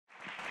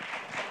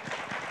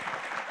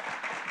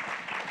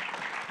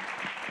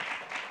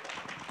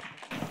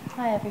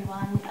Hi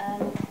everyone.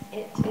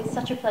 It is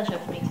such a pleasure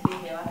for me to be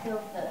here. I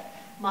feel that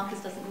Marcus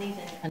doesn't need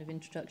any kind of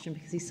introduction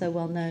because he's so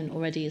well known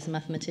already as a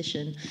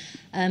mathematician.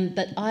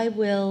 But I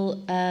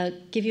will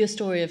give you a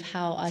story of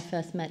how I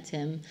first met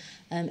him.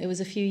 It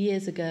was a few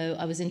years ago.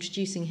 I was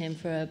introducing him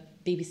for a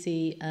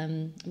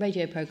BBC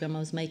radio programme I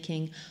was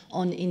making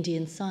on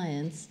Indian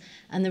science.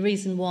 And the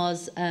reason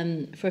was,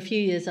 for a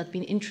few years I'd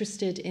been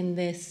interested in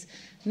this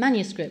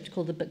manuscript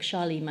called the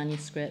Bagri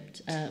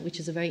manuscript,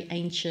 which is a very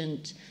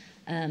ancient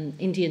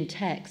Indian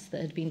text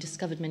that had been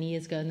discovered many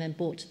years ago and then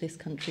brought to this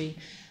country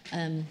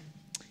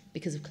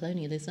because of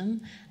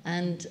colonialism.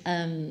 And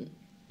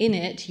in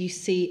it you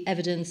see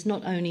evidence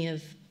not only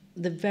of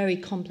the very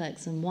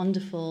complex and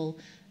wonderful,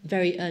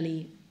 very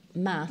early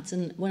maths,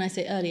 and when I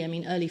say early, I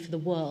mean early for the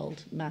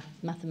world,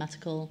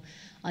 mathematical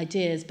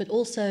ideas, but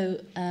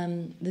also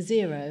the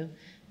zero,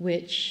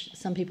 which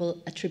some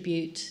people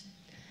attribute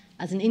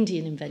as an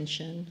Indian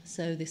invention.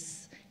 So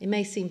this, it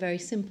may seem very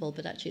simple,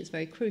 but actually it's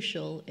very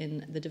crucial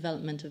in the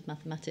development of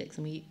mathematics,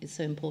 and it's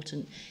so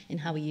important in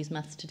how we use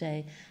maths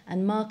today.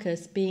 And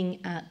Marcus, being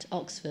at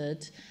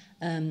Oxford,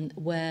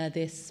 where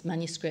this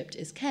manuscript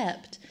is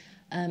kept,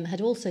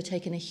 had also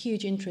taken a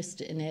huge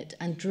interest in it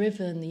and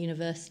driven the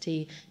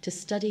university to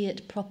study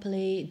it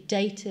properly,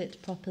 date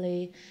it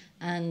properly,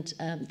 and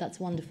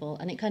that's wonderful.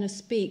 And it kind of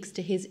speaks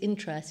to his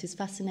interest, his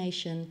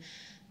fascination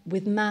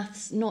with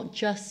maths, not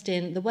just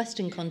in the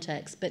Western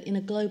context, but in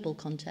a global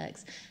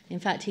context. In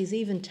fact, he's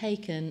even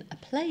taken a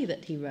play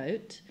that he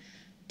wrote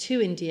to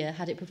India,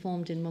 had it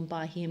performed in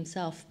Mumbai. He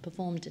himself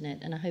performed in it,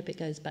 and I hope it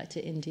goes back to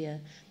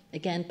India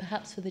again,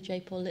 perhaps for the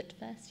Jaipur Lit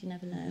Fest, you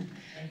never know.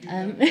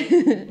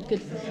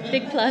 Good,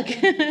 big plug.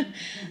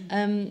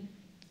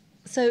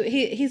 So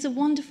he's a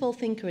wonderful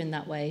thinker in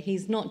that way.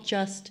 He's not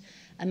just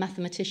a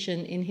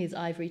mathematician in his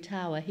ivory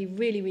tower. He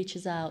really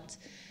reaches out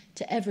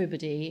to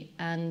everybody,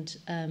 and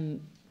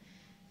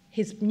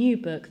his new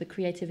book, The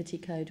Creativity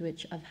Code,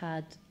 which I've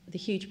had the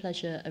huge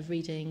pleasure of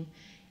reading,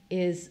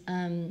 is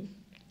a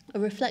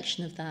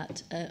reflection of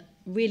that,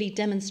 really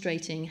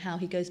demonstrating how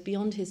he goes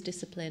beyond his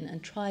discipline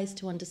and tries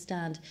to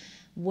understand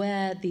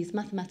where these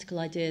mathematical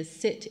ideas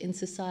sit in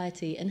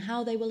society and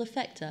how they will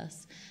affect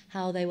us,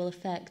 how they will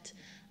affect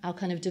our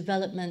kind of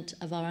development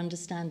of our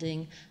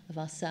understanding of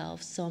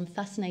ourselves. So I'm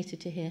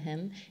fascinated to hear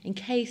him. In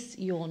case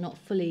you're not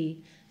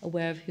fully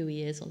aware of who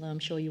he is, although I'm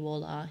sure you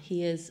all are,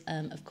 he is,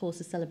 of course,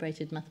 a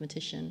celebrated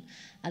mathematician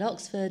at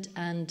Oxford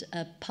and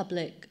a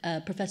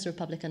professor of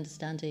public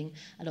understanding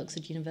at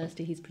Oxford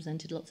University. He's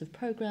presented lots of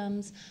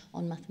programmes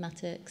on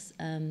mathematics,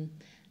 and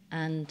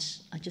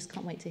I just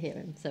can't wait to hear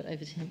him. So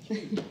over to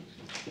him.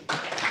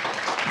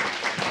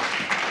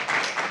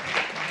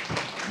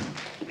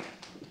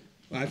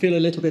 I feel a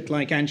little bit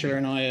like Angela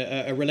and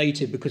I are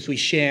related because we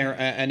share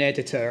an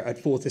editor at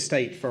Fourth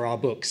Estate for our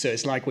books. So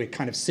it's like we're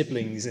kind of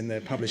siblings in the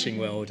publishing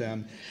world.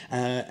 That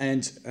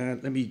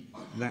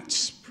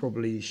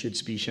probably should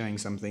be showing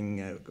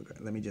something.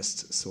 Let me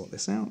just sort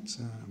this out.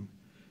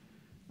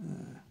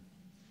 I'm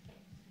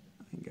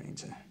going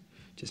to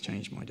just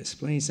change my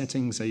display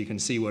settings so you can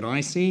see what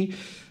I see.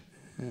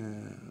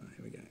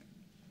 Here we go.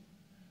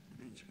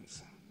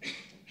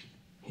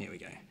 Here we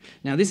go.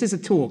 Now, this is a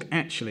talk,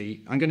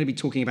 actually, I'm going to be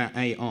talking about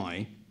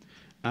AI,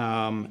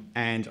 and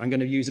I'm going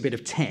to use a bit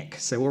of tech.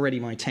 So already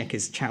my tech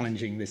is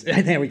challenging this.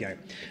 There we go.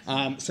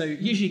 So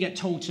usually you get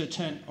told to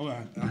turn,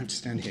 I have to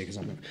stand here because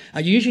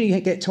you usually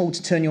get told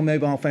to turn your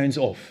mobile phones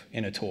off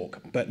in a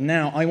talk. But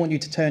now I want you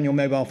to turn your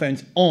mobile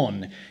phones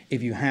on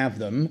if you have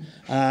them,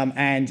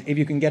 and if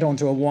you can get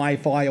onto a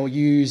Wi-Fi or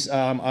use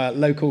a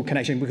local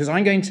connection, because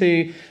I'm going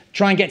to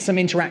try and get some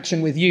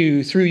interaction with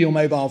you through your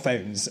mobile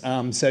phones.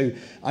 So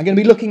I'm going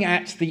to be looking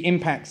at the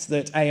impacts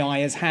that AI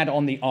has had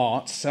on the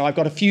arts. So I've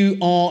got a few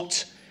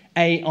art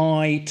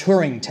AI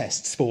Turing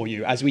tests for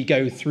you as we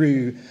go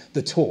through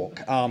the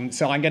talk.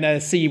 So I'm going to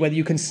see whether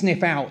you can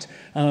sniff out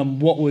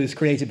what was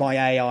created by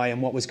AI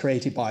and what was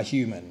created by a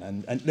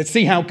human. And let's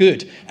see how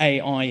good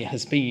AI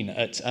has been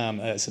at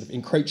sort of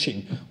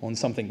encroaching on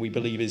something we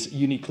believe is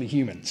uniquely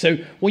human. So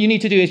what you need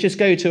to do is just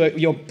go to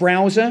your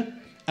browser.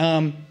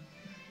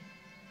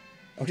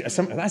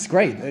 That's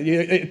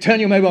great. Turn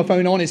your mobile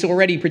phone on. It's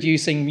already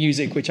producing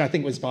music, which I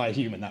think was by a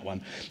human, that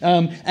one.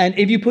 And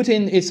if you put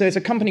in, it's a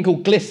company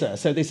called Glisser.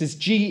 So this is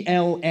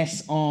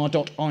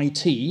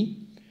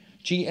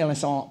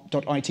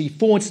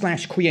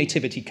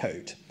glsr.it/creativity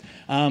code.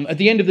 At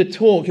the end of the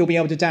talk, you'll be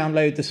able to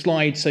download the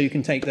slides so you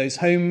can take those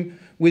home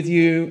with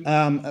you,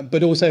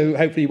 but also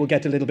hopefully we'll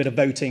get a little bit of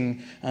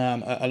voting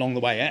along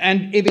the way.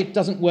 And if it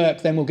doesn't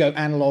work, then we'll go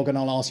analog and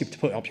I'll ask you to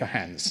put up your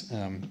hands.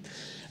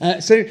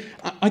 So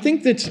I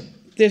think that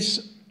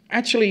there's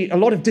actually a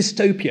lot of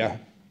dystopia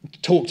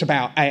talked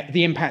about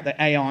the impact that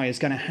AI is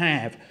going to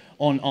have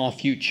on our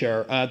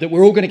future, that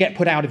we're all going to get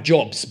put out of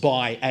jobs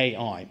by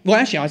AI. Well,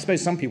 actually, I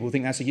suppose some people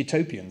think that's a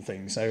utopian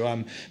thing.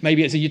 So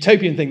maybe it's a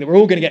utopian thing that we're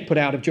all going to get put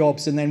out of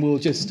jobs and then we'll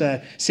just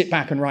sit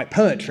back and write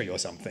poetry or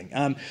something.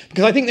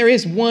 Because I think there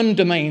is one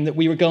domain that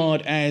we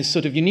regard as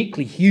sort of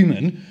uniquely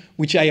human,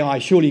 which AI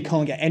surely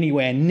can't get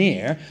anywhere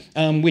near,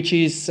 which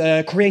is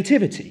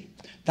creativity.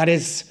 That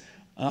is,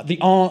 the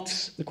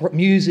arts, the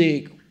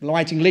music,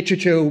 writing,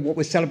 literature, what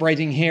we're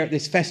celebrating here at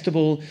this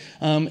festival,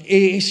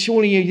 is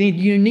surely a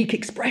unique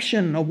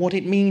expression of what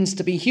it means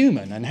to be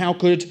human. And how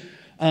could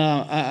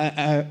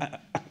a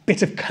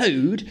bit of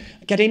code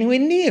get anywhere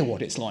near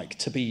what it's like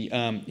to be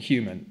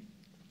human?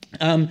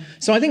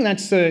 So I think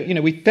that's,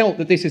 we felt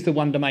that this is the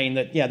one domain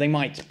that, they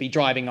might be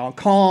driving our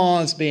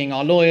cars, being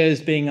our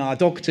lawyers, being our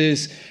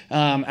doctors,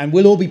 and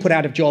we'll all be put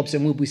out of jobs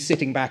and we'll be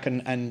sitting back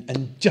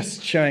and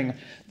just showing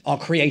our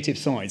creative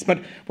sides. But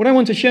what I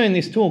want to show in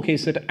this talk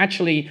is that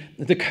actually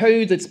the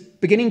code that's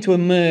beginning to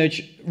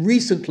emerge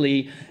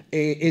recently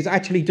is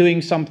actually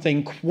doing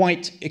something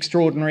quite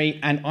extraordinary,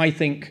 and I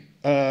think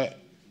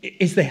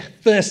is the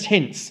first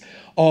hints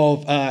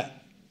of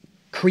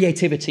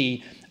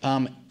creativity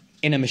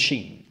in a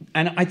machine.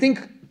 And I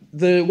think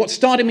what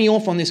started me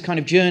off on this kind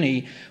of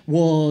journey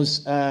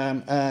was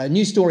a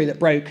news story that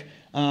broke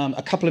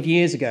a couple of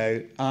years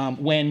ago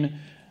when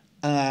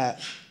a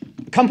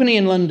company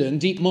in London,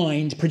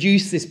 DeepMind,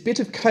 produced this bit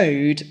of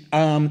code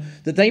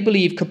that they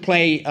believe could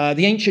play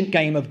the ancient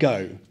game of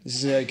Go.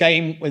 This is a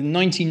game with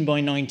 19 by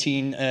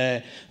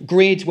 19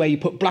 grid where you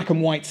put black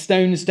and white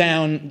stones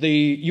down.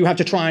 You have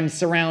to try and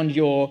surround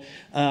your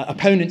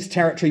opponent's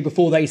territory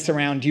before they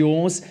surround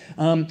yours.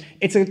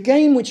 It's a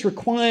game which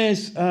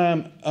requires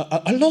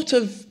a lot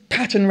of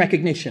pattern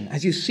recognition.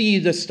 As you see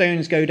the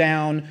stones go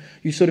down,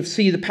 you sort of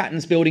see the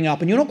patterns building up,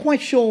 and you're not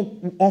quite sure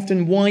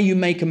often why you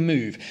make a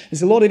move.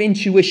 There's a lot of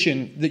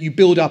intuition that you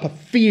build up a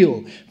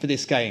feel for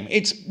this game.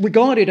 It's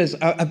regarded as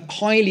a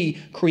highly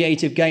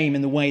creative game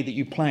in the way that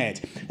you play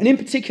it. And in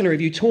particular, if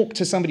you talk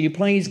to somebody who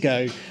plays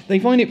Go, they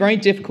find it very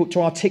difficult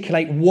to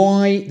articulate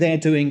why they're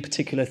doing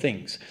particular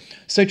things.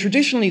 So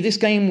traditionally, this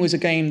game was a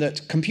game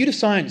that computer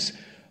science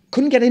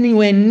couldn't get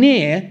anywhere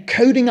near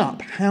coding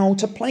up how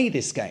to play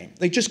this game.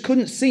 They just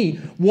couldn't see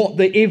what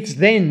the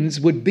ifs-thens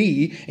would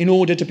be in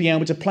order to be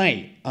able to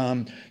play.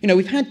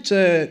 We've had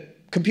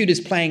computers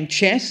playing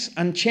chess,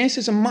 and chess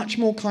is a much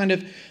more kind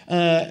of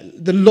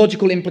the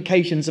logical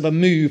implications of a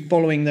move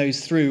following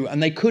those through,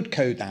 and they could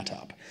code that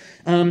up.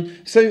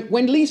 So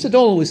when Lisa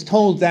Doll was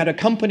told that a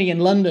company in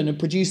London had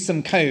produced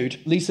some code,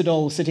 Lisa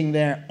Doll sitting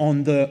there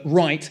on the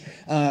right,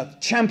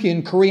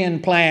 champion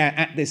Korean player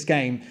at this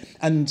game,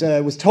 and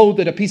was told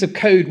that a piece of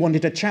code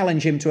wanted to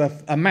challenge him to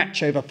a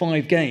match over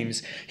 5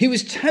 games, he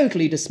was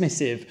totally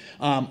dismissive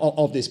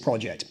of this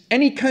project.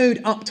 Any code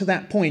up to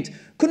that point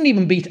couldn't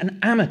even beat an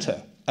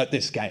amateur at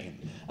this game.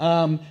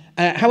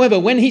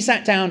 However, when he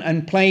sat down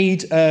and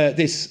played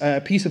this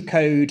piece of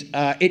code,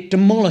 it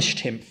demolished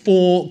him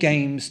 4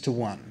 games to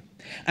 1.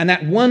 And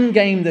that one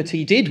game that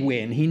he did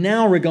win, he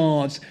now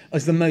regards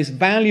as the most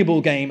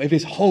valuable game of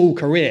his whole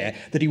career,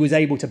 that he was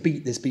able to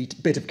beat this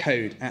bit of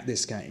code at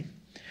this game.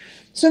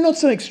 So not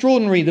so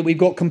extraordinary that we've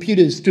got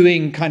computers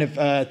doing kind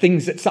of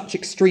things at such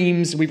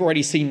extremes. We've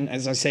already seen,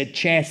 as I said,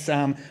 chess,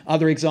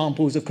 other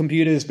examples of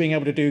computers being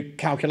able to do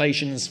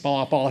calculations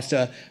far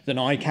faster than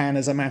I can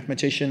as a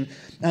mathematician.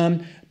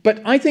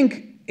 But I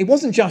think it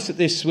wasn't just that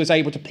this was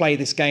able to play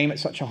this game at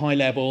such a high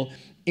level.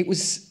 It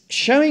was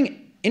showing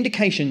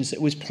indications that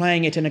it was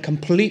playing it in a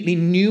completely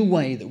new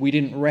way that we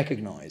didn't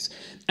recognize,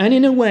 and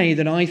in a way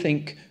that I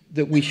think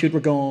that we should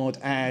regard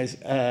as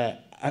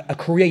a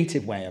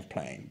creative way of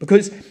playing.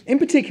 Because, in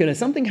particular,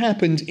 something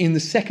happened in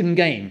the second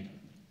game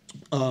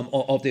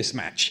of this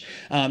match.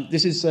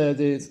 This is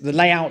the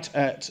layout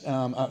at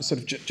sort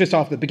of just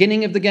after the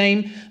beginning of the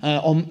game.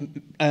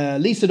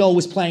 Lisa Doll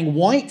was playing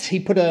white. He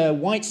put a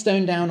white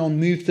stone down on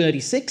move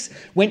 36,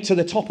 went to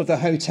the top of the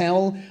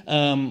hotel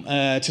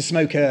to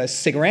smoke a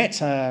cigarette.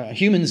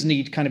 Humans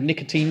need kind of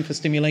nicotine for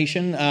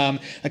stimulation.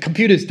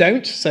 Computers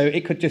don't, so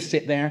it could just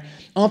sit there.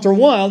 After a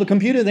while, the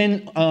computer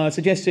then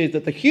suggested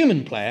that the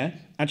human player,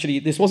 actually,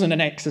 this wasn't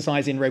an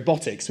exercise in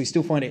robotics. We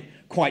still find it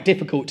quite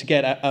difficult to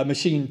get a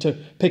machine to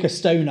pick a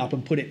stone up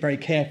and put it very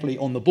carefully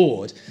on the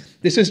board.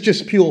 This is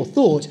just pure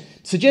thought.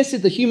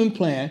 Suggested the human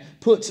player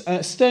put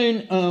a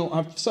stone,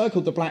 I've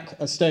circled the black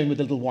stone with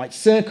a little white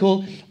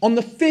circle, on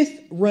the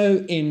 5th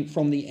row in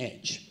from the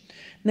edge.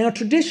 Now,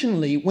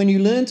 traditionally, when you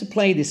learn to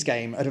play this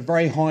game at a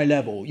very high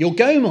level, your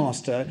Go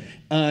master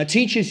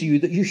teaches you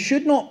that you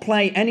should not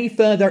play any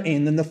further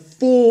in than the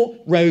 4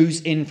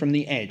 rows in from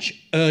the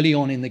edge early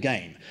on in the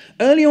game.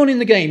 Early on in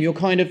the game, you're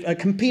kind of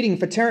competing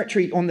for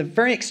territory on the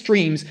very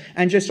extremes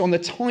and just on the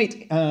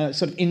tight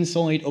sort of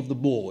inside of the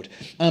board.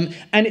 And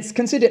it's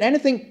considered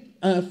anything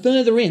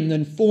further in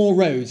than 4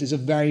 rows is a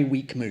very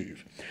weak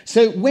move.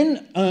 So when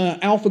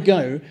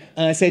AlphaGo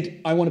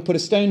said, I want to put a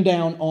stone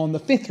down on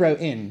the 5th row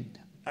in,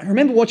 I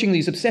remember watching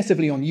these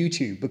obsessively on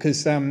YouTube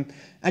because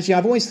actually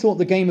I've always thought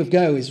the game of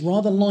Go is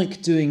rather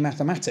like doing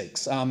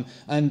mathematics.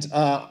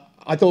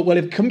 I thought, well,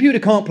 if a computer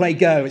can't play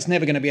Go, it's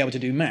never going to be able to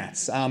do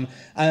maths. So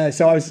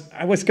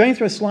I was going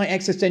through a slight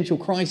existential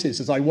crisis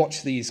as I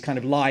watched these kind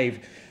of live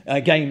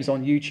games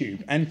on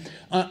YouTube. And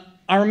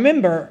I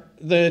remember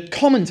the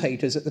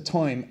commentators at the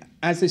time,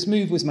 as this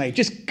move was made,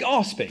 just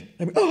gasping.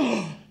 They went,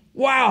 oh,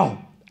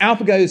 wow,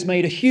 AlphaGo's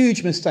made a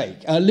huge mistake.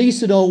 Lee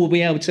Sedol will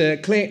be able to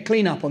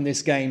clean up on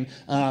this game.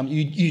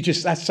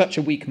 That's such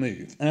a weak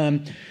move.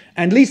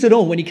 And Lee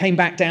Sedol, when he came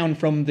back down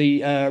from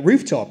the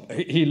rooftop,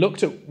 he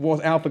looked at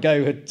what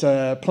AlphaGo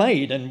had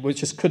played and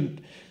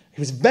he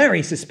was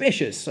very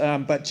suspicious,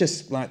 but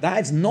just like,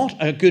 that is not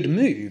a good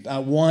move.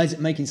 Why is it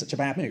making such a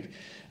bad move?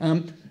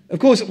 Of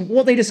course,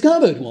 what they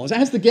discovered was,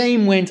 as the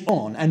game went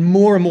on and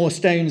more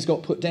stones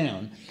got put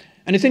down,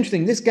 and it's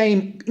interesting, this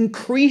game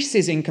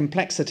increases in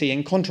complexity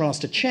in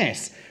contrast to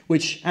chess,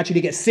 which actually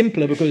gets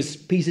simpler because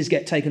pieces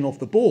get taken off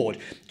the board.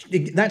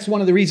 That's one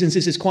of the reasons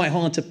this is quite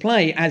hard to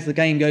play as the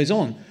game goes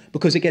on,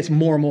 because it gets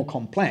more and more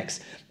complex.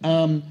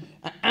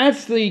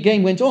 As the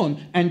game went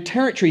on and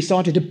territory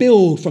started to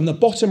build from the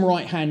bottom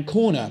right-hand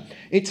corner,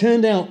 it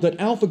turned out that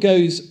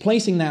AlphaGo's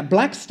placing that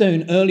black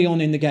stone early on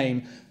in the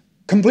game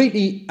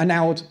completely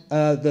allowed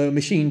the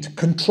machine to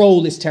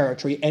control this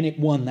territory, and it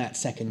won that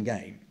second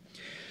game.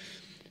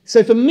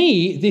 So for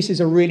me, this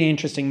is a really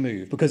interesting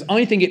move because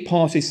I think it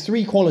passes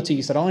three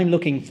qualities that I'm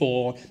looking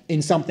for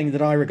in something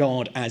that I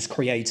regard as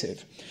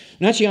creative.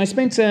 And actually, I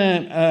spent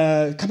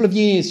a couple of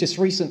years just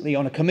recently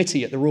on a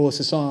committee at the Royal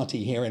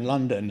Society here in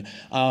London.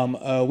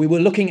 We were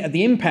looking at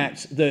the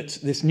impact that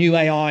this new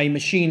AI,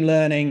 machine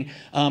learning,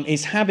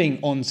 is having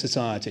on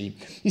society.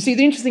 You see,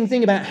 the interesting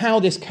thing about how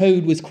this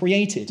code was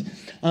created,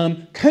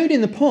 code in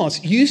the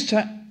past used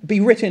to be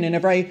written in a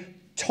very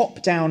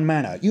top-down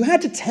manner. You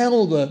had to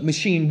tell the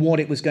machine what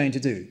it was going to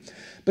do.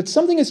 But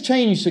something has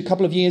changed a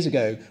couple of years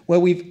ago where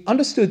we've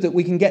understood that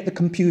we can get the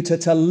computer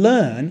to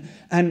learn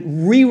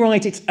and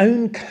rewrite its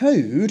own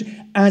code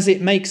as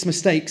it makes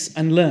mistakes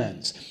and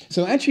learns.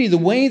 So actually the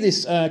way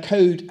this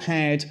code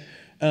had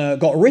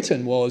got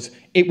written was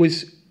it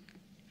was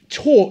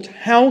taught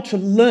how to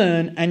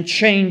learn and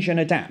change and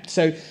adapt.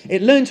 So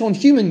it learnt on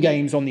human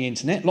games on the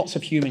internet, lots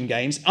of human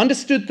games,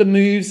 understood the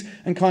moves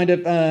and kind of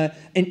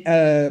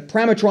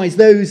parameterized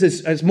those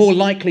as more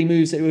likely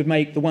moves that it would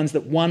make, the ones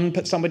that won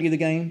put somebody in the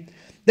game.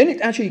 Then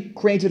it actually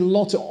created a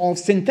lot of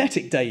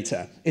synthetic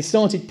data. It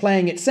started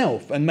playing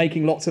itself and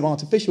making lots of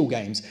artificial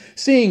games,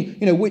 seeing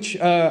which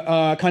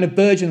kind of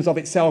versions of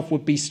itself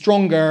would be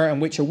stronger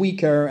and which are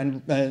weaker,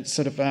 and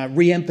sort of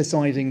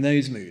re-emphasizing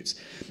those moves.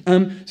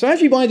 So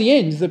actually by the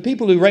end, the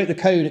people who wrote the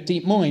code at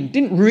DeepMind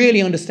didn't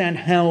really understand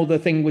how the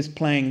thing was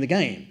playing the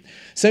game.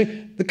 So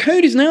the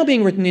code is now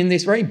being written in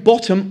this very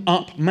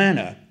bottom-up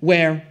manner,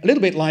 where, a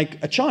little bit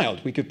like a child,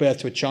 we give birth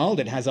to a child,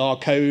 it has our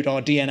code, our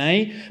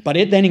DNA, but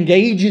it then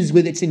engages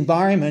with its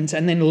environment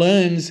and then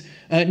learns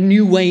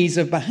new ways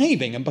of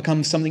behaving and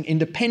becomes something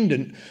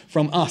independent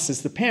from us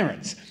as the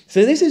parents.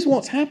 So this is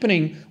what's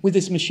happening with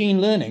this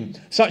machine learning,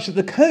 such that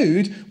the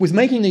code was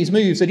making these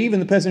moves that even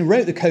the person who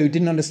wrote the code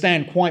didn't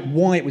understand quite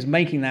why it was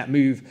making that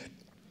move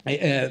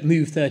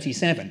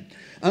 37.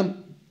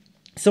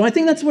 So I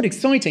think that's what's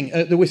exciting,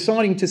 that we're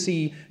starting to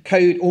see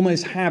code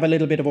almost have a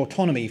little bit of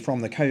autonomy from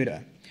the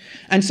coder.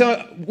 And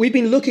so we've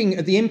been looking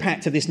at the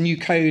impact of this new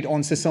code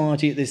on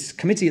society at this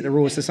committee at the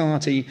Royal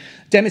Society.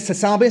 Demis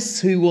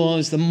Hassabis, who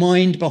was the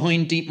mind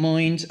behind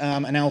DeepMind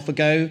and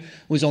AlphaGo,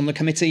 was on the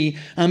committee.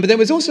 But there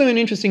was also an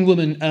interesting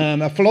woman,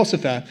 a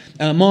philosopher,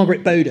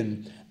 Margaret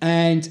Bowden.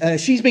 And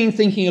she's been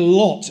thinking a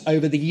lot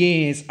over the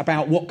years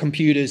about what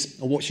computers,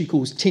 or what she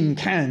calls tin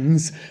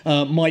cans,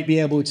 might be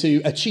able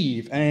to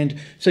achieve. And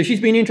so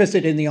she's been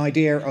interested in the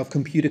idea of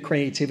computer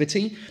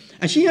creativity.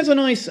 And she has a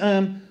nice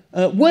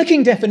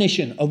working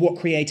definition of what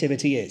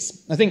creativity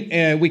is. I think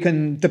we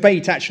can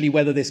debate actually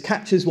whether this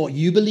captures what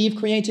you believe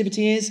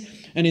creativity is.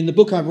 And in the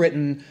book I've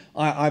written,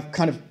 I've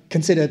kind of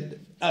considered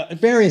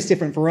various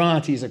different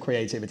varieties of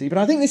creativity, but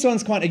I think this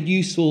one's quite a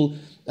useful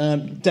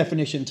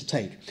definition to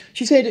take.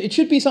 She said it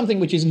should be something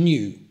which is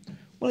new.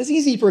 Well, it's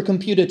easy for a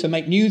computer to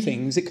make new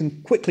things. It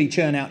can quickly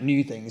churn out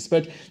new things,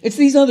 but it's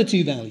these other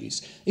two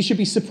values. It should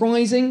be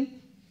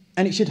surprising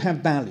and it should have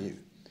value.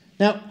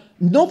 Now,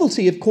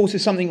 novelty, of course,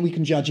 is something we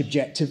can judge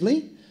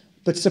objectively,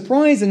 but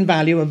surprise and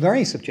value are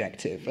very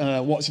subjective.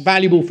 What's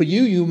valuable for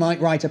you, you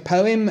might write a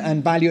poem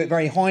and value it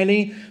very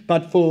highly,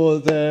 but for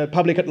the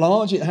public at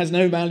large, it has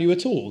no value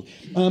at all.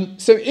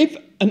 So if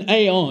an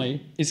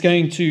AI is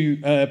going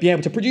to be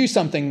able to produce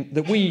something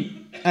that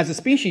we, as a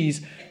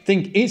species,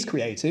 think is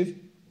creative,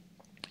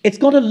 it's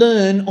got to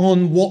learn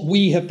on what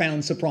we have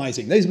found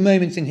surprising. Those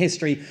moments in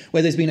history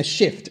where there's been a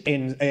shift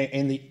in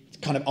the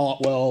kind of art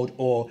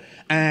world,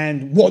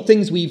 and what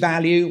things we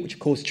value, which of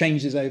course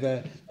changes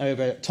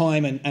over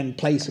time and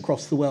place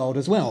across the world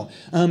as well.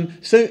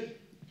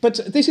 But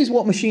this is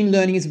what machine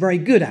learning is very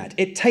good at.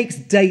 It takes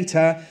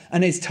data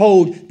and is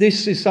told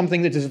this is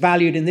something that is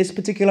valued in this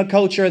particular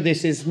culture,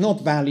 this is not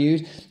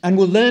valued, and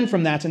will learn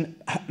from that and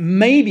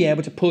may be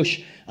able to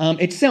push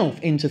itself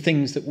into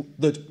things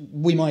that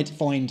we might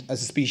find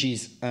as a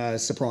species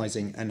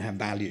surprising and have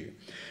value.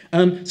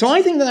 So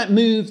I think that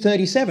move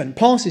 37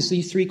 passes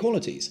these three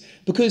qualities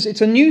because it's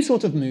a new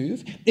sort of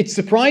move. It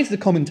surprised the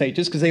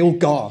commentators because they all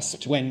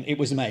gasped when it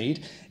was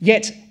made.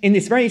 Yet in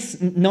this very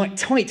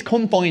tight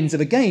confines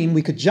of a game,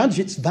 we could judge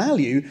its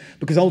value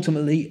because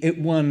ultimately it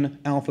won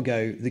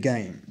AlphaGo the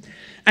game.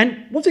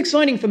 And what's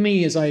exciting for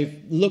me as I've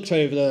looked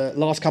over the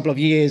last couple of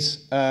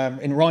years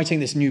in writing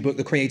this new book,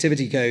 The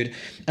Creativity Code,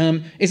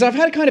 is I've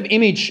had a kind of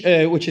image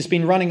which has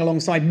been running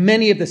alongside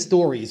many of the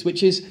stories,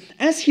 which is,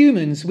 as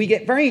humans, we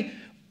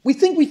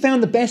think we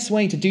found the best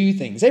way to do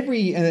things.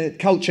 Every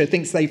culture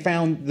thinks they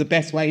found the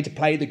best way to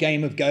play the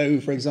game of Go,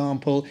 for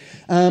example,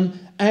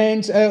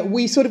 and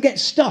we sort of get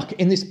stuck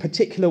in this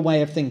particular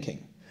way of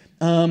thinking.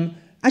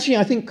 Actually,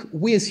 I think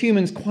we as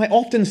humans quite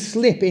often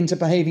slip into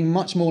behaving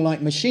much more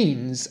like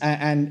machines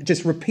and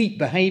just repeat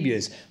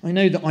behaviors. I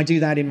know that I do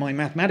that in my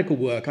mathematical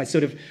work. I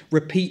sort of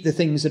repeat the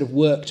things that have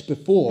worked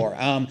before.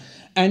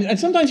 And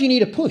sometimes you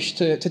need a push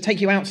to take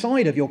you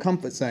outside of your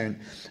comfort zone.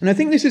 And I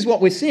think this is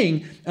what we're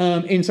seeing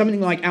in something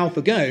like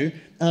AlphaGo.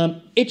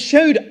 It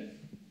showed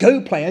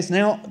Go players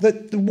now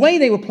that the way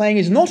they were playing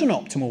is not an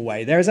optimal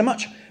way. There is a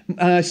much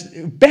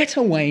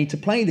better way to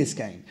play this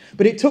game.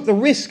 But it took the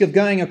risk of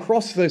going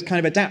across this kind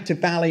of adaptive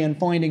valley and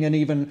finding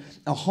an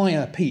a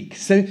higher peak.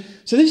 So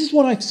this is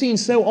what I've seen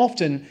so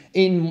often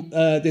in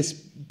this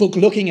book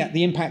looking at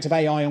the impact of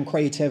AI on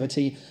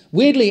creativity.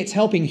 Weirdly, it's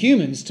helping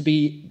humans to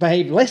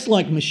behave less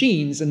like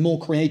machines and more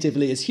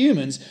creatively as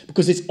humans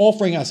because it's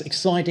offering us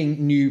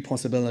exciting new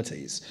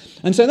possibilities.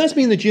 And so that's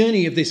been the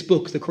journey of this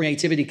book, The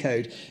Creativity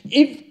Code.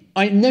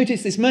 I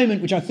noticed this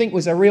moment, which I think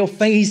was a real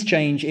phase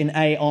change in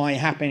AI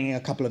happening a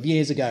couple of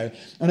years ago.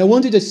 And I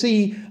wanted to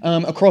see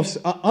across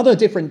other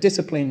different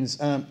disciplines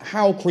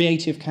how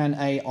creative can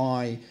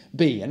AI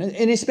be. And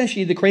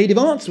especially the creative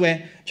arts,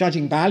 where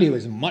judging value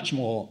is much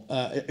more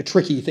a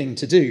tricky thing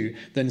to do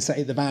than,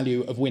 say, the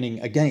value of winning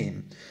a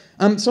game.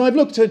 So I've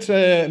looked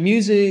at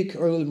music,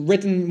 or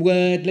written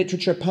word,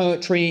 literature,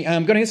 poetry, but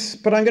I'm going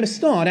to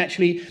start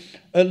actually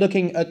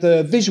looking at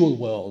the visual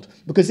world,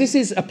 because this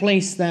is a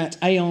place that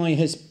AI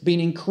has been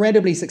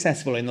incredibly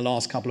successful in the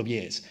last couple of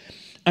years.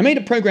 I made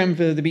a program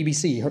for the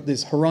BBC,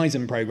 this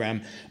Horizon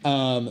program,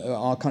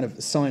 our kind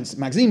of science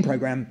magazine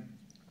program,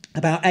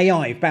 about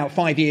AI about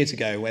 5 years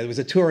ago, where there was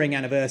a touring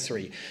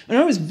anniversary. And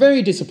I was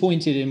very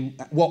disappointed in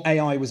what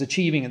AI was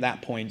achieving at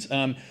that point.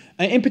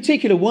 In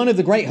particular, one of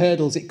the great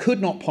hurdles it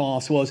could not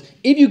pass was,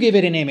 if you give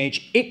it an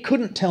image, it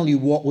couldn't tell you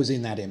what was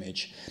in that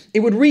image. It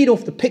would read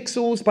off the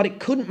pixels, but it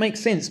couldn't make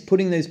sense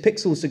putting those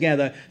pixels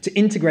together to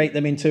integrate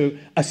them into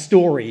a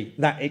story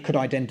that it could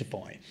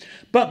identify.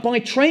 But by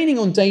training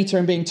on data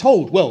and being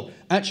told, well,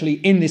 actually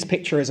in this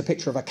picture is a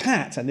picture of a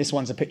cat, and this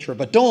one's a picture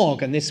of a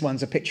dog, and this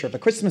one's a picture of a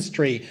Christmas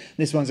tree, and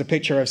this one's a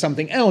picture of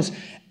something else,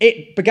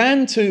 it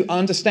began to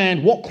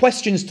understand what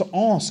questions to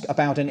ask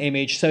about an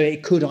image so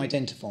it could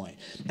identify.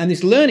 And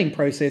this learning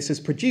process has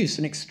produced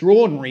an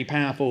extraordinary,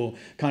 powerful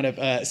kind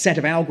of set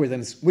of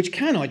algorithms which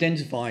can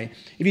identify.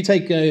 If you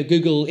take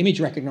Google Image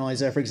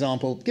Recognizer, for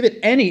example, give it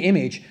any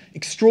image,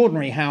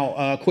 extraordinary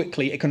how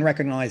quickly it can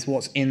recognize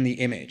what's in the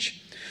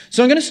image.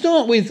 So I'm going to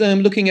start with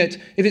looking at,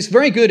 if it's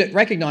very good at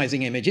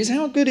recognizing images,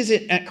 how good is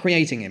it at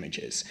creating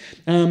images?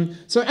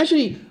 So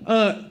actually,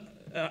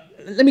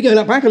 let me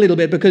go back a little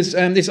bit, because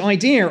this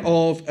idea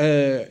of,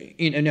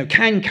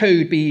 can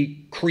code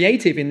be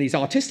creative in these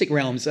artistic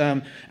realms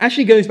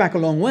actually goes back a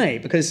long way,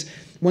 because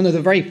one of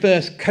the very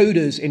first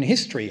coders in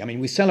history, I mean,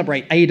 we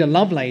celebrate Ada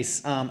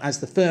Lovelace as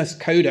the first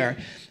coder.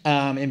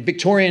 In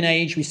Victorian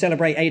age, we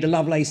celebrate Ada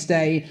Lovelace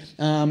Day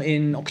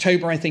in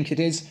October, I think it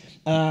is.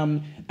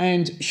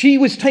 And she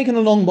was taken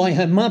along by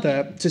her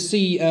mother to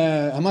see,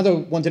 her mother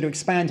wanted to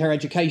expand her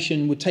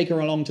education, would take her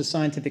along to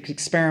scientific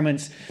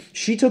experiments.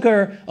 She took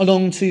her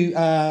along to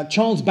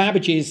Charles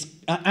Babbage's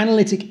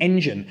analytic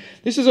engine.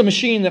 This is a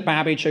machine that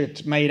Babbage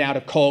had made out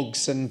of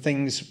cogs and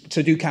things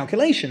to do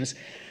calculations.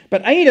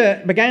 But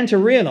Ada began to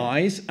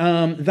realize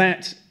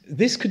that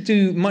this could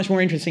do much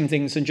more interesting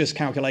things than just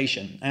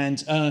calculation. And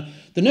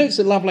the notes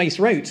that Lovelace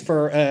wrote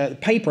for a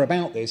paper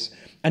about this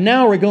are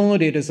now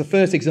regarded as the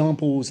first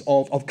examples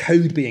of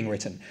code being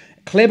written,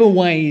 clever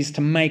ways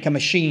to make a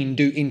machine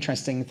do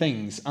interesting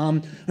things.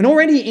 And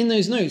already in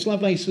those notes,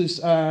 Lovelace was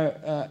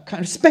kind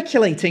of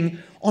speculating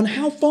on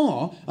how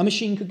far a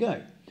machine could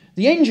go.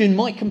 The engine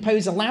might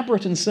compose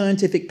elaborate and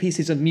scientific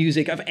pieces of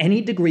music of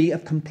any degree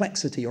of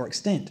complexity or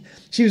extent.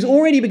 She was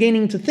already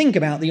beginning to think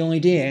about the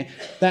idea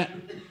that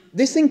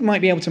this thing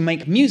might be able to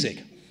make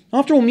music.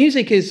 After all,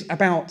 music is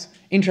about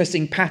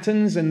interesting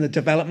patterns and the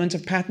development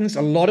of patterns,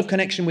 a lot of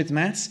connection with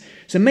maths.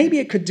 So maybe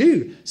it could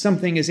do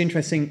something as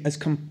interesting as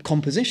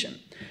composition.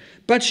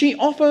 But she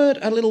offered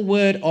a little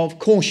word of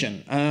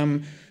caution.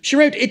 She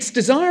wrote, "It's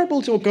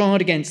desirable to guard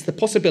against the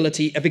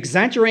possibility of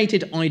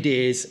exaggerated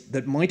ideas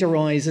that might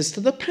arise as to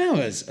the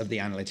powers of the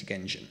analytic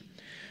engine.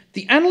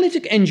 The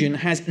analytic engine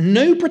has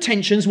no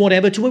pretensions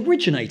whatever to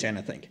originate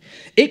anything.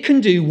 It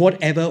can do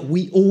whatever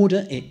we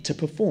order it to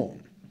perform."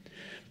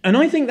 And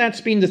I think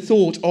that's been the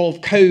thought of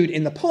code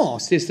in the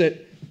past, is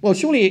that, well,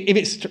 surely if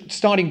it's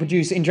starting to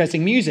produce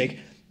interesting music,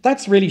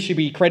 that's really should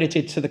be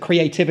credited to the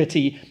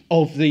creativity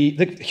of the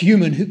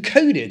human who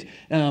coded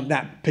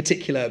that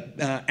particular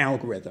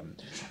algorithm.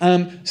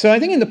 So I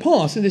think in the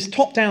past, in this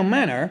top-down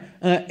manner,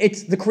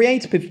 it's the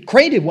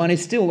creative one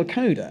is still the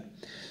coder.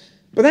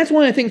 But that's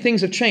why I think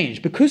things have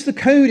changed. Because the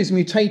code is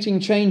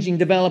mutating, changing,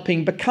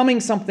 developing, becoming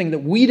something that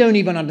we don't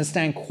even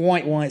understand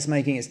quite why it's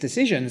making its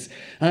decisions,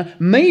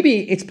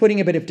 maybe it's putting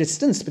a bit of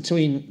distance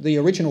between the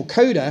original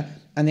coder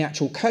and the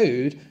actual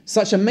code,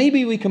 such that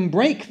maybe we can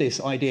break this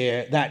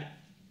idea that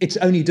it's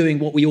only doing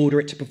what we order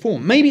it to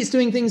perform. Maybe it's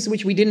doing things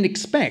which we didn't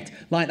expect,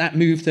 like that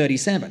move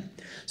 37.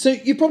 So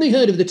you've probably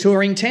heard of the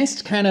Turing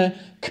test. Can a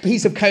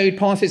piece of code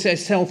pass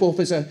itself off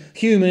as a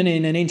human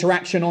in an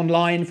interaction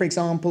online, for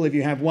example? If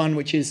you have one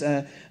which is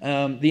the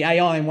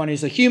AI and one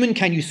is a human,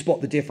 can you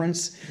spot the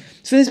difference?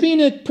 So there's been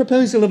a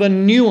proposal of a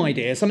new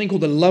idea, something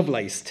called the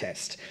Lovelace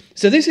test.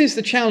 So this is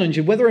the challenge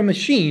of whether a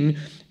machine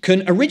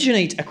can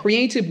originate a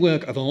creative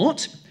work of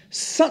art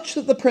such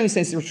that the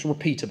process is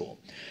repeatable.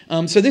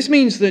 So this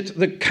means that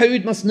the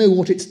code must know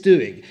what it's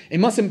doing.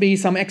 It mustn't be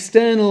some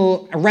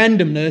external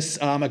randomness,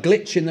 a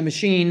glitch in the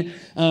machine,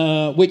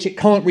 which it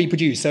can't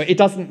reproduce. So it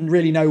doesn't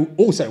really know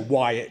also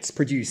why it's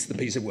produced the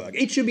piece of work.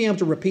 It should be able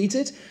to repeat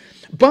it.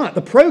 But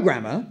the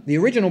programmer, the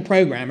original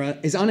programmer,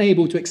 is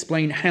unable to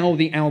explain how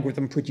the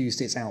algorithm produced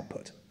its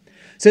output.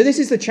 So this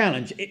is the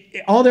challenge.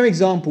 Are there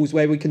examples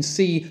where we can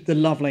see the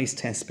Lovelace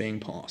test being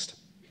passed?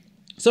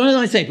 So as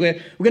I said,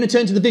 we're going to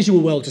turn to the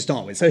visual world to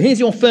start with. So here's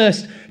your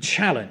first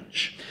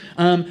challenge.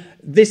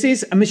 This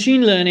is a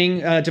machine learning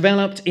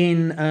developed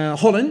in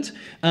Holland.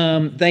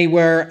 They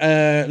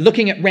were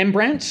looking at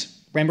Rembrandt.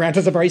 Rembrandt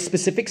has a very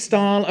specific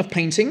style of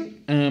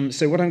painting.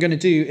 So what I'm going to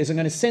do is I'm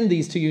going to send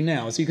these to you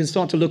now so you can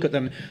start to look at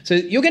them. So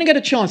you're going to get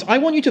a chance. I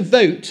want you to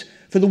vote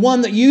for the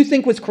one that you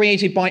think was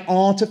created by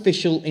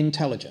artificial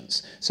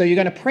intelligence. So you're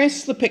going to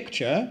press the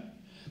picture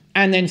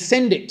and then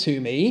send it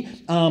to me.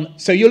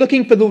 So you're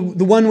looking for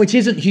the one which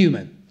isn't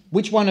human.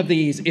 Which one of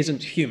these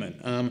isn't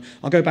human?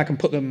 I'll go back and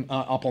put them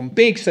up on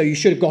big, so you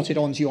should have got it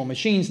onto your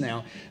machines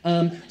now.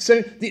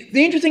 So the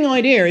interesting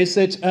idea is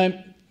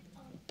that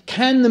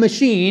can the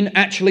machine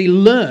actually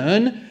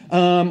learn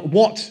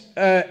what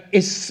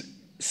is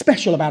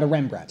special about a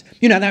Rembrandt?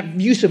 You know, that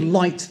use of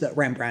light that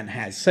Rembrandt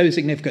has, so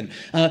significant.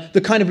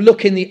 The kind of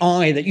look in the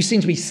eye that you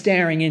seem to be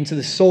staring into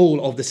the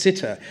soul of the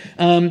sitter.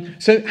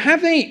 So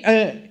have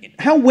they,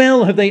 how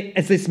well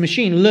has this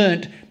machine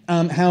learnt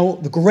how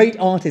the great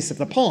artists of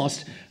the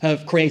past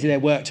have created their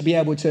work to be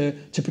able to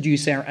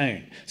produce their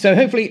own? So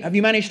hopefully, have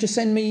you managed to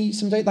send me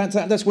some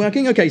data? That's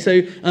working? Okay,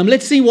 so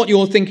let's see what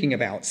you're thinking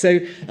about. So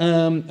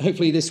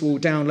hopefully this will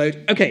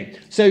download. Okay,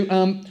 so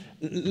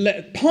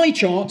pie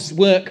charts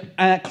work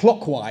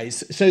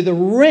clockwise. So the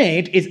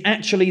red is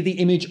actually the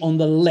image on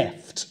the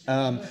left.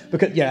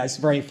 Because yeah, it's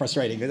very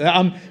frustrating.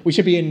 We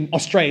should be in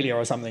Australia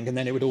or something, and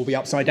then it would all be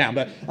upside down.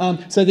 But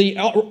so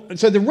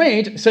the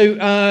red. So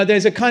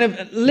there's a kind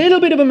of little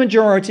bit of a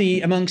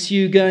majority amongst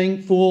you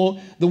going for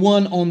the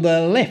one on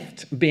the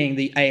left being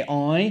the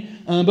AI.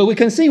 But we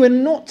can see we're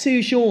not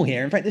too sure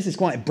here. In fact, this is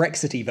quite a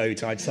Brexity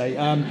vote, I'd say.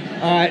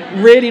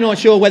 Really not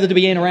sure whether to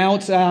be in or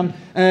out. So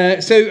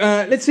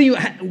let's see.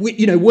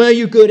 You know, were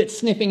you good at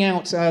sniffing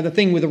out the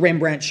thing with the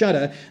Rembrandt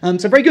shutter?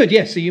 So very good.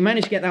 Yes. So you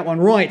managed to get that one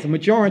right. The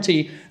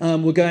majority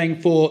were going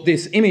for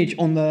this image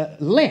on the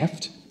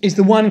left is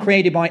the one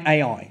created by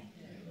AI.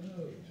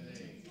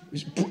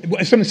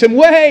 Some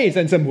ways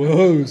and some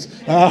woes.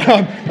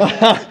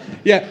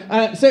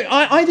 Yeah. So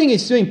I think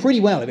it's doing pretty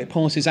well if it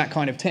passes that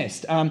kind of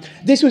test.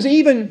 This was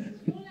even.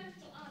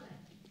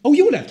 Oh,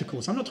 your left, of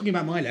course. I'm not talking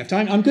about my left.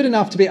 I'm good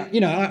enough to be,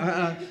 you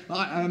know,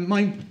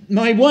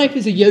 my wife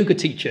is a yoga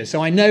teacher,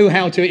 so I know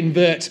how to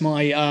invert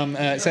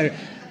my,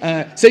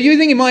 so you're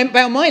thinking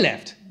about my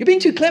left. You're being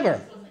too clever.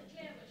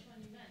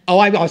 Oh,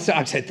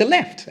 I've said the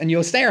left, and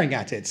you're staring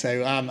at it. So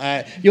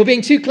you're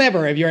being too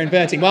clever if you're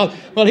inverting. Well,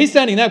 he's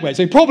standing that way,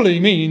 so it probably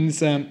means.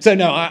 So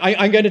no,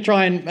 I'm going to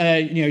try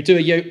and you know, do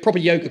a proper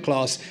yoga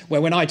class where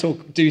when I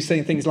do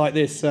things like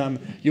this,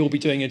 you'll be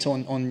doing it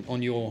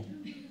on your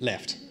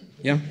left.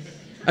 Yeah.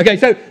 Okay,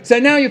 so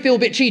now you feel a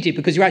bit cheated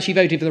because you actually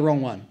voted for the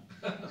wrong one.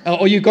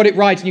 Or you got it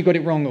right and you got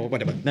it wrong or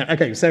whatever. No,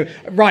 okay, so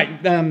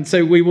right,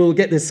 so we will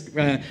get this.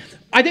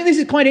 I think this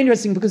is quite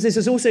interesting because this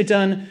is also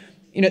done,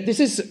 you know,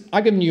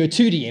 I've given you a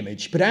 2D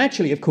image, but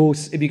actually, of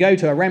course, if you go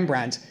to a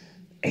Rembrandt,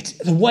 it's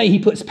the way he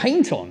puts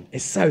paint on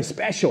is so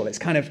special. It's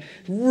kind of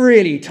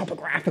really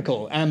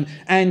topographical.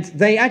 And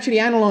they actually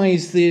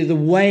analysed the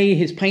way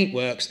his paint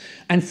works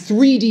and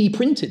 3D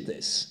printed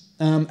this.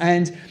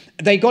 And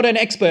they got an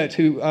expert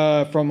who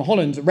from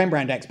Holland, a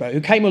Rembrandt expert,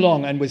 who came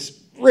along and was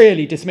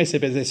really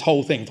dismissive of this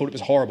whole thing, thought it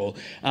was horrible,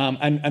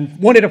 and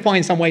wanted to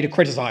find some way to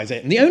criticise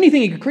it. And the only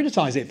thing he could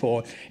criticise it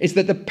for is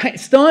that the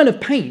style of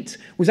paint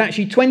was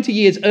actually 20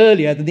 years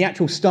earlier than the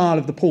actual style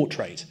of the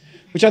portrait,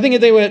 which I think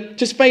if they were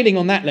just failing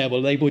on that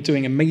level, they were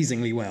doing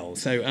amazingly well.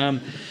 So,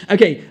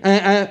 okay,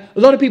 a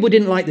lot of people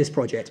didn't like this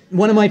project.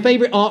 One of my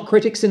favourite art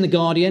critics in The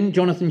Guardian,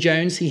 Jonathan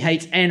Jones, he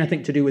hates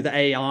anything to do with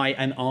AI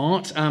and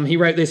art. He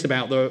wrote this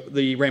about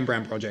the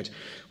Rembrandt project.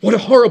 What a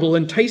horrible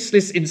and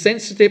tasteless,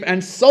 insensitive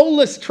and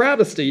soulless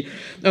travesty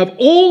of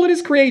all that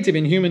is creative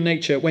in human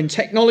nature when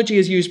technology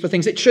is used for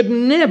things it should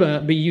never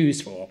be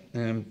used for.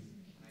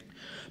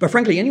 But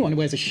frankly, anyone who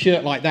wears a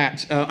shirt like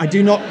that, I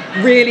do not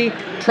really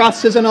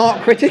trust as an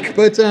art critic.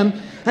 But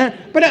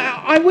But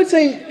I would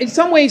say, in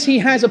some ways, he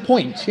has a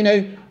point. You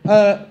know,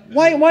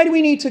 why do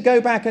we need to go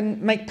back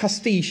and make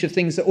pastiche of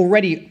things that are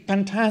already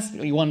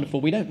fantastically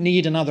wonderful? We don't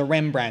need another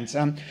Rembrandt.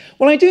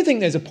 Well, I do think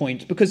there's a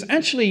point, because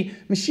actually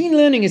machine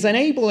learning is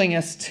enabling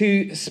us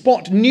to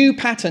spot new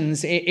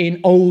patterns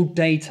in old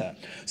data.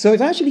 So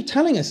it's actually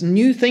telling us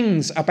new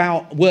things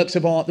about works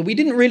of art that we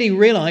didn't really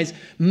realize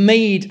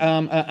made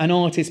an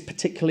artist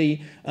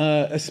particularly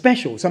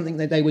special, something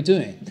that they were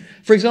doing.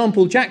 For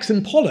example,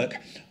 Jackson Pollock.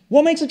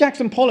 What makes a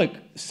Jackson Pollock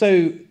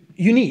so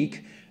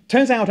unique?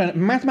 Turns out a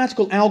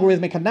mathematical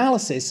algorithmic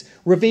analysis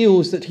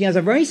reveals that he has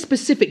a very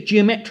specific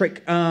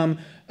geometric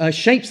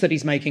shapes that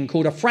he's making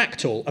called a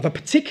fractal of a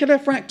particular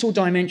fractal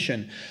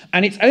dimension.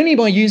 And it's only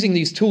by using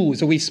these tools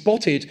that we've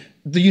spotted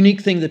the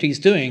unique thing that he's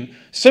doing,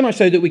 so much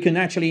so that we can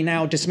actually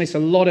now dismiss a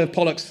lot of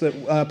Pollocks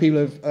that people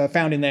have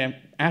found in their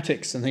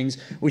attics and things,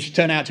 which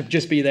turn out to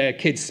just be their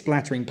kids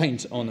splattering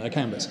paint on a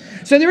canvas.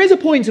 So there is a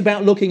point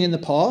about looking in the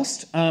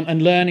past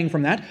and learning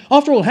from that.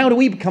 After all, how do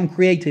we become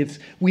creatives?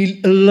 We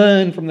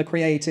learn from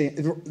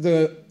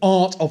the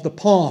art of the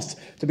past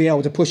to be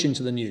able to push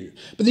into the new.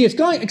 But the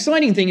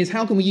exciting thing is,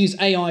 how can we use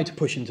AI to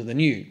push into the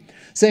new?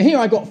 So here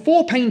I've got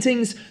 4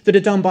 paintings that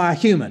are done by a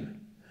human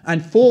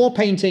and 4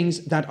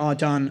 paintings that are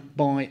done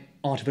by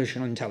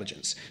artificial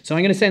intelligence. So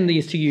I'm going to send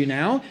these to you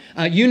now.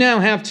 You now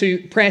have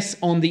to press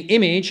on the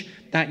image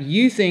that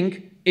you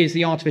think is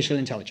the artificial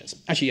intelligence.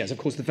 Actually, yes, of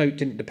course, the vote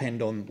didn't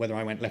depend on whether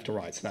I went left or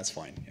right, so that's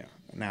fine. Yeah.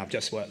 Now I've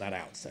just worked that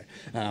out. So,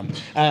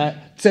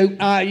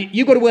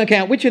 you've got to work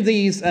out which of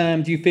these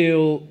do you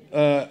feel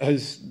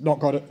has not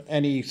got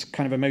any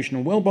kind of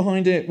emotional world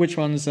behind it. Which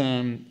ones?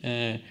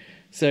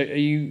 So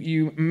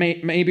you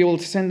may be able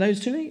to send those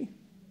to me.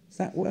 Is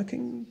that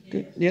working?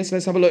 Good. Yes,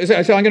 let's have a look. So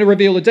I'm going to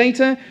reveal the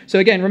data. So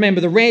again,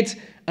 remember the red.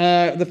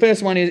 The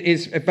first one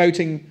is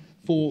voting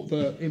for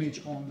the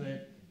image on the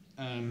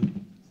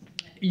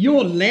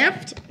your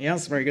left.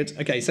 Yes, very good.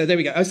 Okay, so there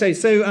we go. Okay,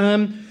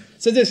 so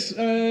there's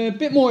a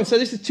bit more. So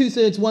this is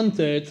 2/3,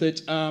 1/3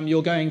 that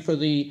you're going for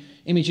the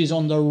images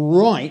on the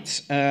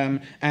right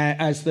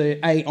as the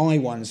AI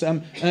ones.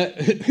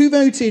 Who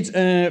voted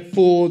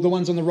for the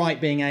ones on the right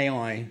being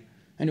AI?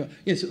 Anyway,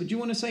 yes. Do you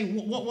want to say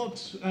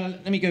what?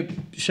 Let me go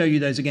show you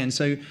those again.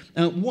 So,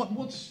 what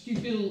do you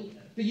feel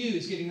for you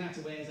is giving that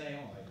away as AI?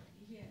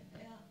 Yeah,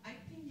 I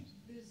think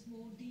there's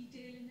more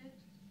detail in it,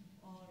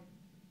 or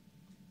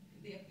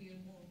they appear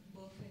more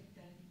perfect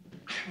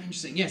than.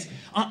 Interesting. Yes,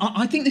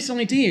 I think this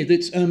idea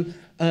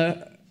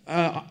that.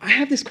 I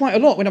have this quite a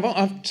lot when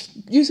I've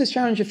used this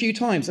challenge a few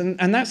times,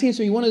 and that seems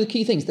to be one of the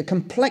key things. The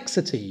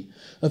complexity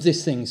of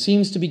this thing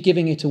seems to be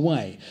giving it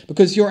away,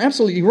 because you're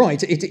absolutely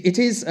right. It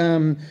is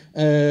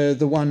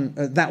the one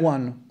that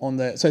one on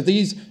the. So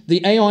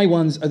the AI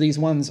ones are these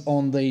ones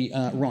on the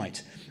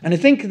right, and I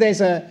think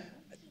there's a.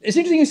 It's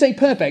interesting you say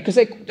perfect,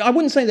 because I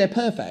wouldn't say they're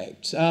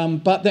perfect,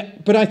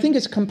 but I think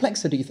it's a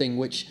complexity thing,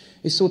 which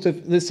is sort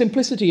of the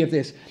simplicity of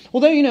this.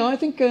 Although, you know, I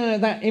think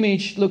that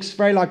image looks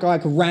very like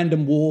a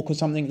random walk or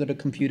something that a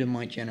computer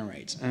might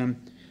generate.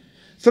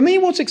 For me,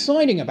 what's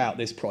exciting about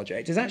this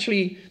project is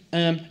actually,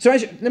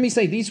 let me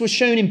say, these were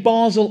shown in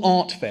Basel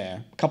Art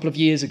Fair a couple of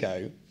years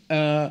ago.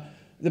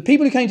 The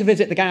people who came to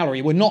visit the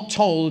gallery were not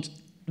told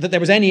that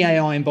there was any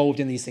AI involved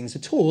in these things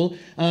at all.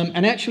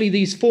 And actually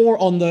these 4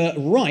 on the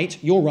right,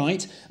 your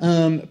right,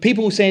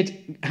 people said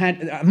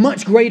had a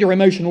much greater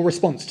emotional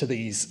response to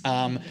these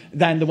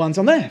than the ones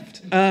on the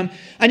left. And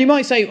you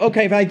might say,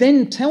 okay, if I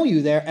then tell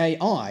you they're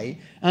AI,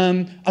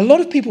 a lot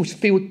of people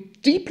feel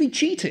deeply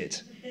cheated.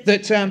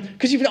 That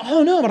because you feel,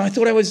 oh no, but I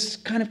thought I was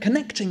kind of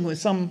connecting with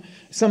some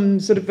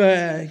sort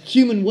of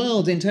human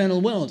world,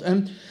 internal world.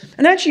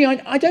 And actually,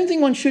 I don't think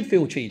one should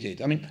feel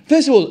cheated. I mean,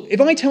 first of all, if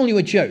I tell you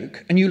a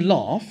joke and you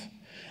laugh,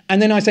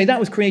 and then I say that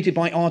was created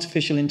by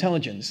artificial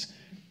intelligence,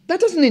 that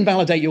doesn't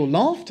invalidate your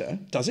laughter,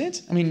 does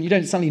it? I mean, you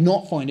don't suddenly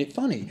not find it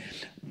funny.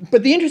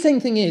 But the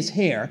interesting thing is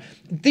here,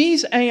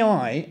 this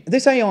AI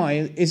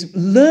is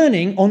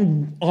learning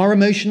on our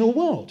emotional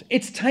world.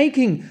 It's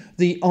taking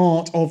the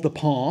art of the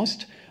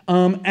past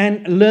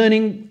and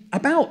learning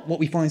about what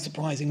we find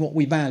surprising, what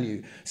we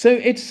value. So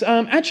it's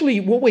actually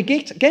what we're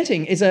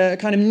getting is a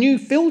kind of new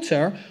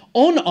filter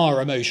on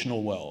our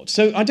emotional world.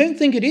 So I don't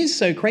think it is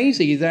so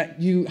crazy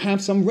that you have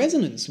some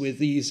resonance with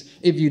these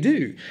if you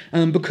do,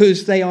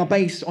 because they are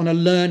based on a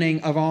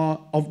learning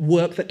of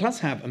work that does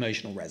have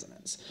emotional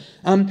resonance.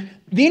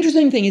 The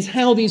interesting thing is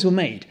how these were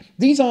made.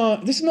 This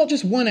is not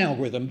just one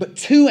algorithm, but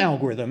 2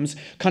 algorithms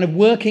kind of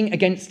working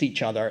against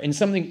each other in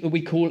something that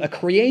we call a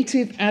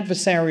creative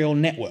adversarial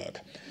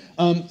network.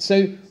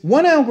 So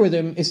one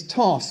algorithm is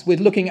tasked with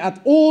looking at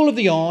all of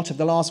the art of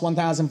the last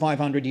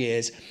 1,500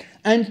 years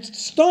and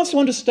starts to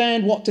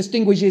understand what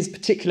distinguishes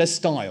particular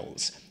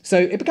styles. So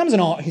it becomes an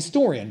art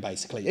historian,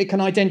 basically. It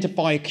can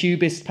identify a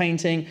cubist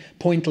painting,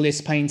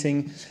 pointillist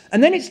painting,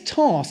 and then it's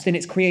tasked in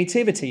its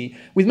creativity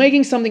with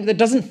making something that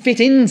doesn't fit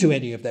into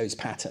any of those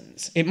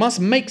patterns. It must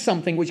make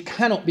something which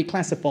cannot be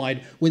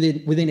classified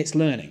within its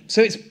learning.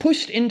 So it's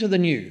pushed into the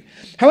new.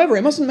 However,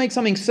 it mustn't make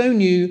something so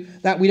new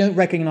that we don't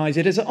recognize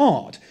it as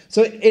art.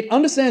 So it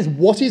understands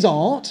what is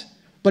art,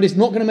 but it's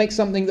not going to make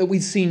something that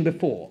we've seen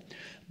before.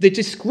 The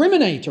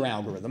discriminator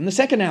algorithm, the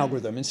second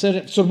algorithm, instead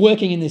of sort of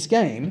working in this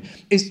game,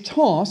 is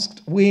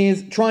tasked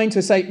with trying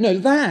to say, no,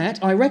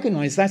 that, I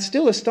recognize, that's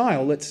still a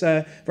style that's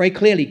very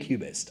clearly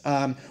cubist,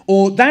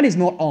 or that is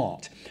not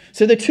art.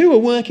 So the two are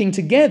working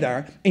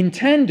together in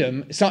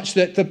tandem such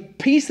that the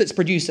piece that's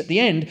produced at the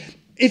end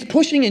is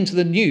pushing into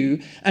the new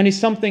and is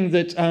something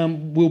that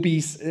will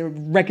be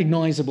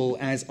recognizable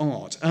as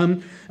art.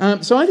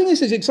 So I think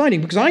this is exciting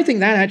because I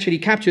think that actually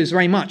captures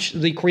very much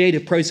the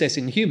creative process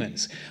in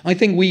humans. I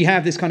think we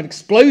have this kind of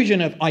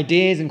explosion of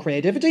ideas and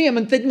creativity, and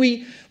then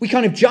we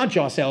kind of judge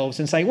ourselves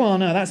and say, well,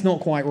 no, that's not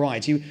quite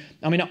right.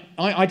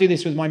 I do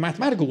this with my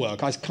mathematical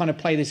work. I kind of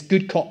play this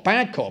good cop,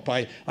 bad cop.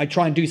 I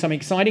try and do something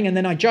exciting, and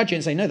then I judge it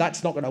and say, no,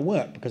 that's not going to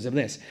work because of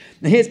this.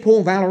 Now, here's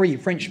Paul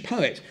Valéry, French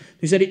poet,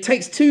 who said, it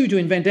takes two to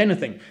invent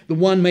anything. The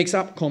one makes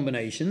up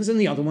combinations and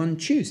the other one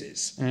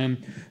chooses.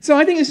 So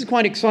I think this is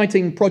quite an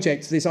exciting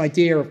project, this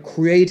idea of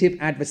creative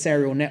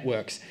adversarial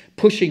networks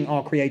pushing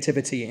our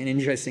creativity in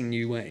interesting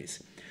new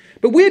ways.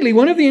 But weirdly,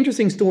 one of the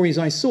interesting stories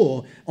I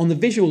saw on the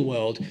visual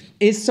world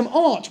is some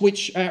art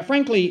which,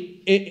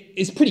 frankly,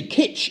 is pretty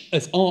kitsch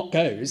as art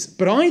goes,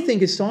 but I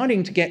think is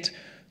starting to get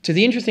to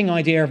the interesting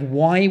idea of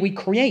why we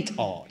create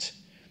art.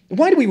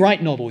 Why do we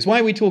write novels?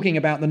 Why are we talking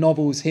about the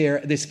novels here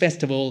at this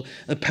festival,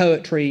 the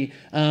poetry?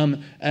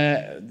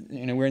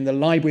 We're in the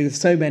library with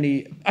so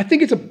many. I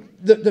think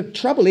the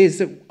trouble is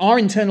that our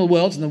internal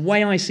worlds and the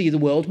way I see the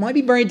world might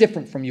be very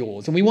different from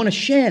yours, and we want to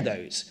share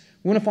those.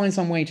 We want to find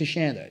some way to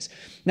share those.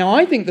 Now,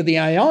 I think that the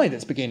AI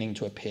that's beginning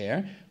to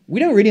appear,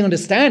 we don't really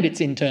understand its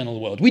internal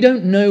world. We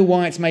don't know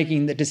why it's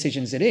making the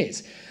decisions it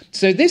is.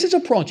 So this is a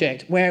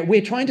project where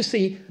we're trying to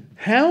see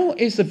how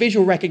is the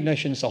visual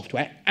recognition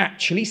software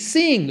actually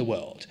seeing the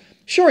world.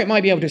 Sure, it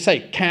might be able to say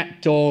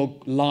cat,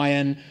 dog,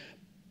 lion,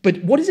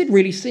 but what is it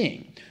really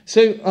seeing?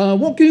 So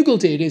what Google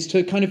did is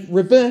to kind of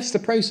reverse the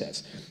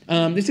process.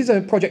 This is a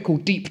project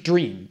called Deep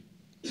Dream.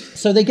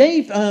 So they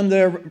gave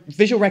the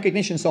visual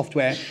recognition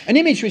software an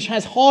image which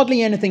has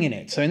hardly anything in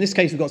it. So in this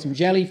case, we've got some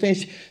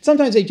jellyfish.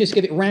 Sometimes they just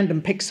give it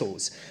random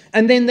pixels.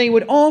 And then they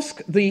would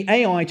ask the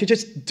AI to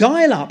just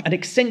dial up and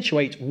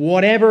accentuate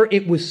whatever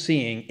it was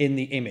seeing in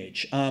the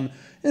image.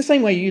 In the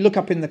same way, you look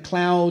up in the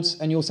clouds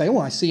and you'll say, oh,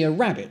 I see a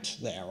rabbit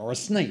there or a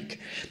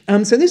snake.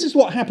 So this is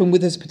what happened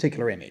with this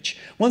particular image.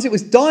 Once it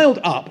was dialed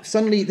up,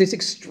 suddenly this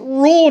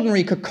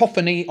extraordinary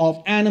cacophony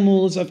of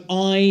animals, of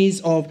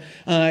eyes, of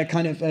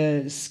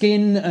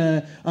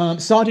skin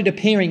started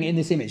appearing in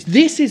this image.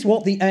 This is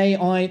what the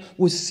AI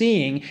was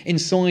seeing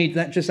inside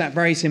that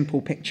very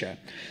simple picture.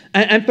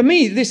 And for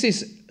me,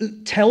 this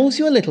tells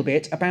you a little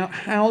bit about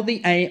how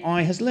the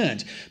AI has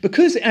learned.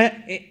 Because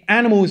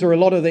animals are a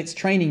lot of its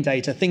training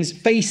data,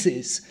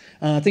 faces,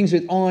 things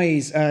with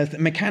eyes,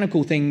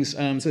 mechanical things,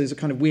 so there's a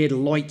kind of weird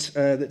light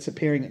that's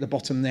appearing at the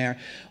bottom there.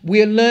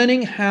 We're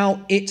learning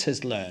how it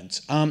has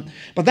learned.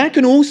 But that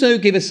can also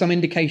give us some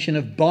indication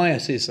of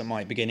biases that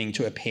might be beginning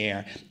to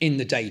appear in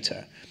the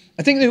data.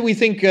 I think that we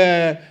think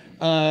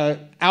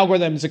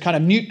algorithms are kind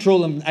of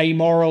neutral and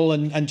amoral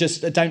and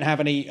just don't have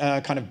any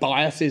kind of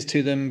biases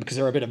to them because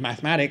they're a bit of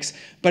mathematics.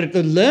 But if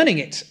they're learning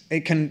it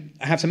can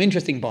have some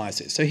interesting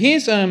biases. So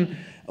here's an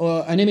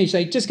image.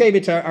 They just gave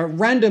it a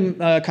random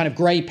kind of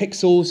grey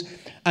pixels,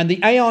 and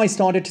the AI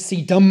started to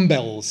see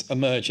dumbbells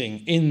emerging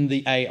in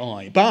the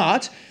AI.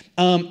 But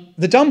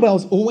the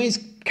dumbbells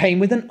always came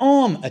with an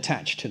arm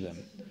attached to them.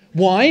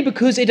 Why?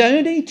 Because it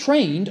only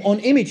trained on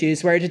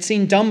images where it had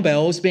seen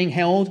dumbbells being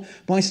held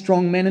by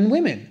strong men and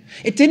women.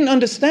 It didn't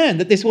understand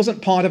that this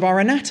wasn't part of our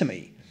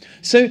anatomy.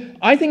 So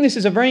I think this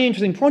is a very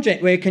interesting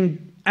project where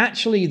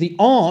the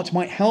art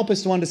might help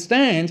us to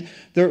understand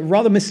the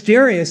rather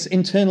mysterious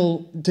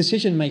internal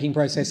decision-making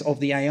process of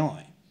the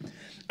AI.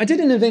 I did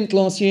an event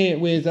last year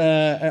with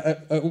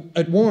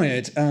at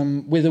Wired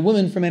with a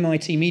woman from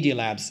MIT Media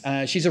Labs.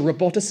 She's a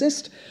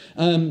roboticist,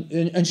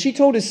 and she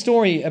told a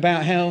story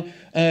about how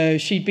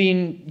she'd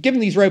been given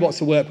these robots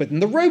to work with, and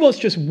the robots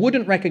just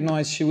wouldn't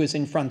recognize she was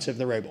in front of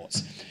the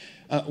robots.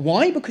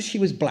 Why? Because she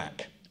was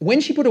black. When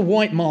she put a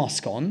white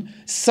mask on,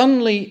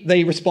 suddenly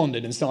they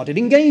responded and started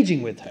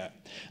engaging with her.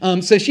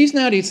 So she's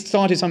now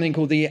started something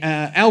called the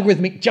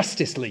Algorithmic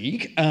Justice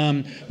League,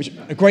 which is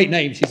a great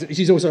name.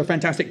 She's also a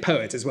fantastic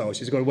poet as well.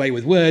 She's got a way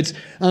with words.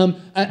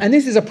 And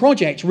this is a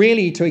project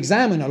really to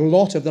examine a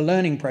lot of the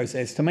learning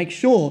process to make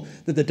sure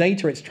that the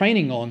data it's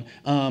training on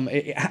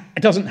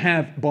it doesn't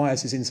have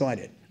biases inside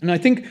it. And I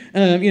think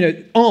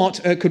art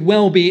could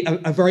well be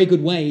a very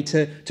good way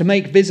to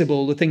make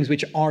visible the things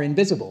which are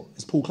invisible.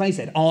 As Paul Clay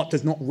said, art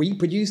does not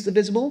reproduce the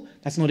visible.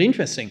 That's not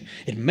interesting.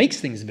 It makes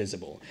things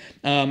visible.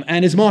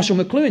 And as Marshall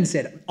McLuhan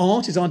said,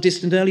 art is our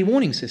distant early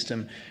warning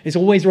system. It's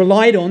always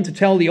relied on to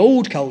tell the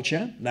old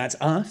culture, that's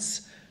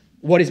us,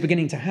 what is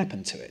beginning to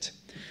happen to it.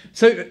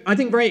 So I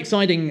think very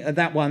exciting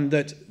that one,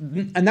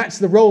 and that's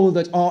the role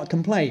that art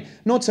can play.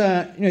 Not,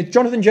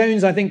 Jonathan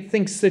Jones, I think,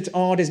 thinks that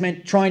art is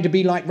meant trying to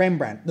be like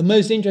Rembrandt. The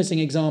most interesting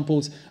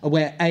examples are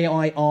where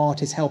AI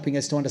art is helping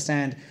us to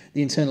understand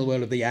the internal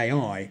world of the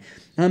AI.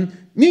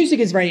 Music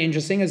is very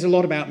interesting. There's a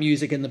lot about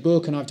music in the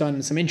book, and I've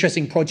done some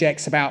interesting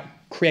projects about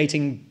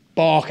creating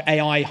Bach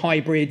AI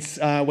hybrids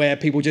where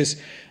people just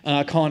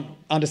can't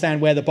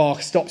understand where the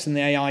Bach stops and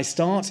the AI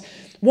starts.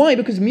 Why?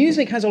 Because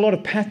music has a lot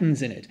of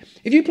patterns in it.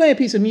 If you play a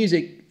piece of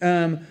music,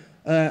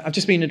 I've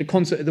just been at a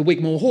concert at the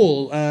Wigmore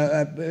Hall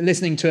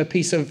listening to a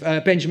piece of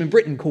Benjamin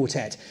Britten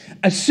Quartet.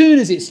 As soon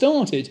as it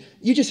started,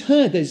 you just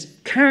heard there's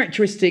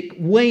characteristic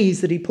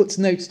ways that he puts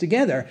notes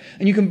together.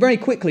 And you can very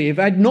quickly, if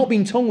I'd not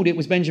been told it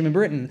was Benjamin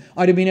Britten,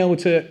 I'd have been able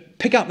to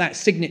pick up that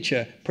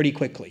signature pretty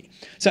quickly.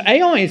 So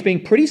AI is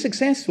being pretty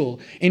successful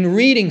in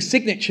reading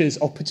signatures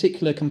of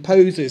particular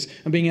composers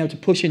and being able to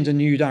push into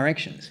new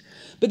directions.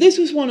 But this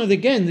was one of,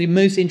 again, the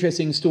most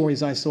interesting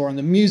stories I saw on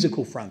the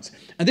musical front.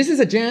 And this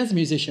is a jazz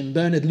musician,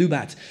 Bernard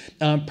Lubat,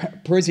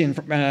 Parisian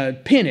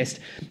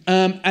pianist.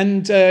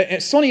 And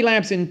at Sony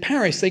Labs in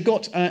Paris, they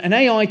got an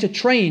AI to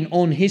train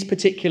on his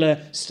particular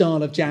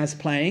style of jazz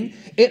playing.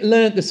 It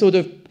learned the sort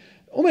of,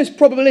 almost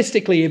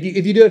probabilistically,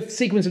 if you do a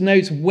sequence of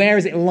notes, where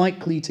is it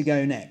likely to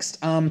go next?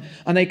 And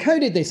they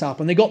coded this up,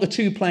 and they got the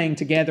two playing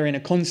together in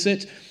a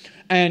concert.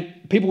 And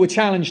people were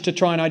challenged to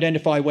try and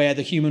identify where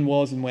the human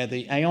was and where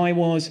the AI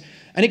was.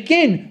 And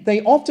again,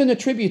 they often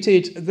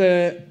attributed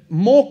the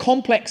more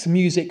complex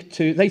music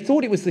to, they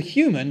thought it was the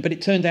human, but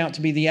it turned out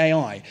to be the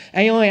AI.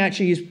 AI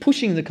actually is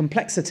pushing the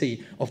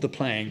complexity of the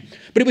playing.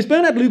 But it was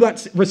Bernard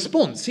Lubat's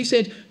response. He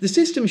said, the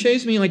system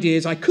shows me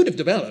ideas I could have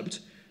developed.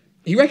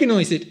 He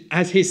recognized it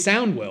as his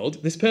sound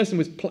world. This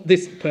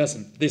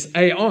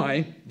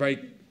AI,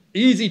 very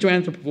easy to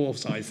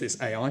anthropomorphize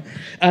this AI,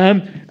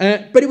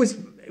 but it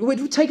would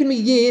have taken me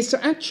years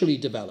to actually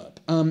develop.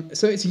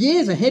 So it's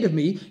years ahead of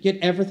me, yet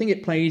everything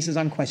it plays is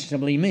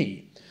unquestionably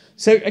me.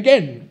 So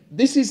again,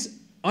 this is,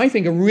 I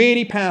think, a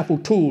really powerful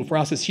tool for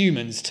us as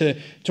humans to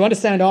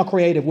understand our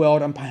creative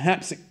world and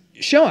perhaps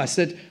show us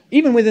that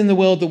even within the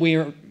world that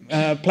we're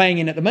playing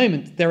in at the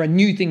moment, there are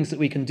new things that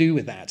we can do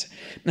with that.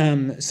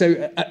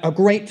 So a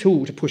great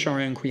tool to push our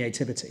own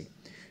creativity.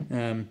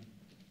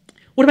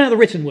 What about the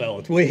written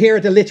world? We're here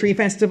at a literary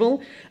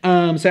festival.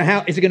 So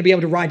how is it going to be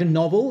able to write a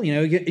novel? You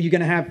know, you're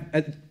going to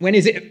have, when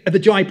is it at the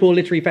Jaipur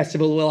Literary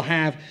Festival, we'll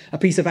have a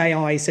piece of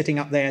AI sitting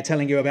up there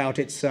telling you about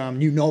its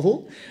new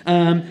novel.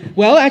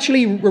 Well,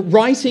 actually,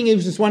 writing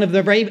is just one of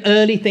the very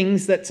early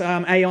things that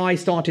AI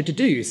started to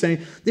do. So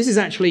this is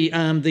actually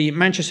the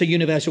Manchester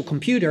Universal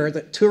Computer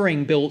that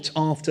Turing built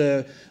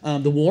after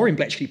the war in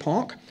Bletchley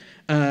Park.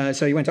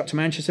 So he went up to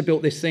Manchester,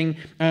 built this thing,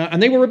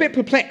 and they were a bit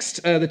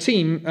perplexed, the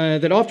team,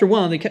 that after a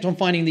while they kept on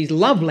finding these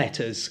love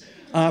letters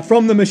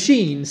from the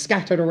machine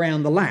scattered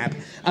around the lab.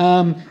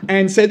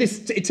 And so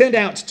it turned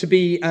out to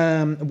be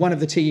one of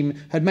the team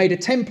had made a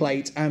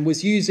template and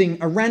was using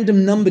a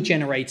random number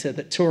generator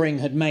that Turing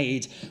had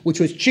made, which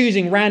was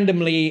choosing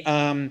randomly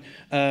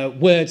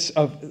words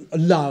of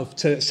love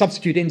to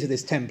substitute into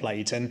this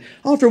template. And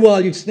after a while,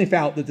 you'd sniff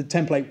out that the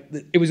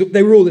template,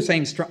 they were all the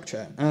same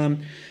structure.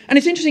 And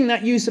it's interesting,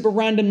 that use of a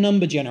random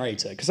number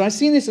generator, because I've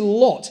seen this a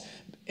lot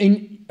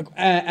in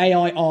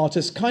AI art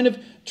as kind of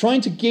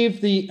trying to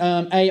give the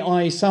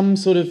AI some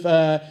sort of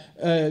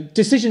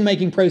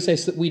decision-making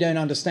process that we don't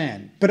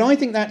understand. But I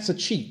think that's a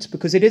cheat,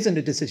 because it isn't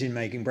a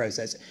decision-making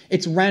process.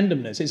 It's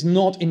randomness. It's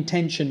not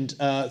intentioned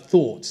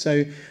thought.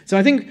 So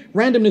I think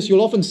randomness you'll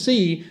often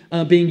see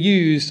being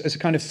used as a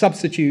kind of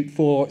substitute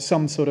for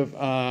some sort of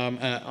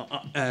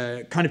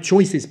kind of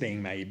choices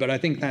being made. But I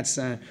think that's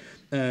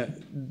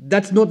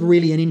not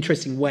really an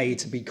interesting way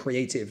to be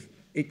creative.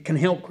 It can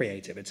help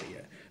creativity.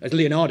 As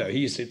Leonardo, he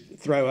used to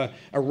throw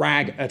a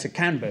rag at a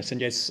canvas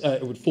and just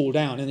it would fall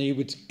down, and he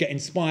would get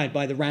inspired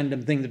by the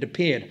random thing that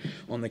appeared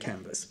on the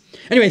canvas.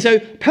 Anyway, so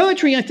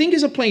poetry, I think,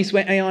 is a place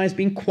where AI has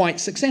been quite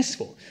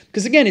successful.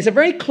 Because again, it's a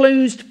very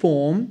closed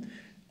form.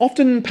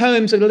 Often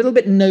poems are a little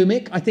bit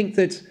gnomic. I think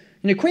that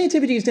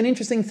creativity is an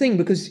interesting thing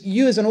because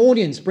you as an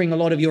audience bring a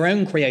lot of your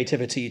own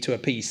creativity to a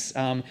piece.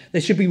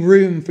 There should be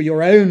room for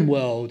your own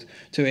world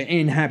to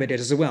inhabit it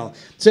as well.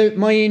 So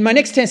my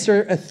next tests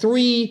are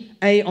 3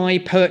 AI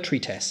poetry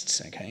tests,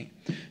 okay?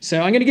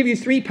 So I'm going to give you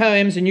 3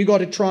 poems and you got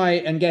to try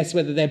and guess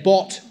whether they're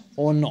bot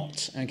or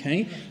not,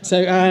 okay?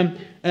 So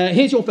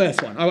here's your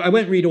first one. I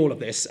won't read all of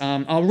this.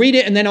 I'll read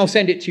it and then I'll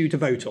send it to you to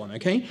vote on,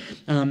 okay?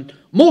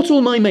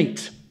 Mortal my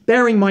mate,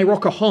 bearing my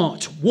rocker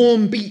heart,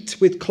 warm beat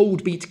with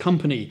cold beat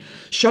company.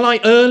 Shall I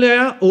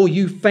earlier or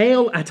you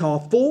fail at our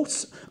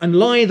force and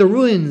lie the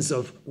ruins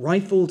of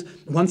rifled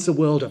once a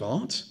world of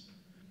art?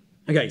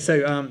 Okay,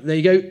 so there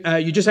you go.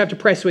 You just have to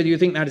press whether you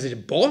think that is a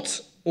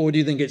bot or do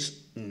you think it's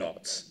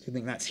not. Do you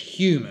think that's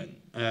human?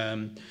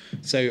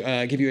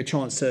 So give you a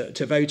chance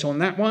to vote on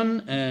that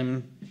one.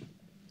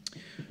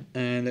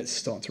 And let's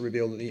start to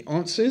reveal the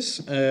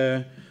answers.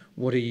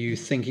 What are you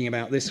thinking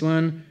about this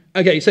one?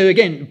 Okay, so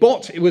again,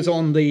 bot was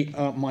on the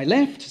my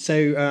left.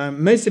 So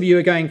most of you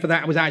are going for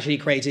that was actually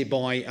created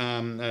by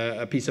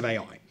a piece of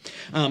AI.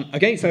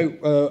 Okay,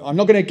 so I'm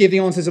not going to give the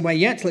answers away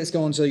yet. Let's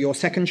go on to your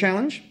second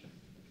challenge.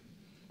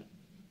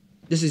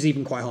 This is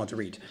even quite hard to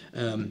read.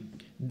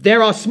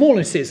 There are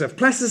smallnesses of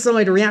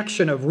plasticide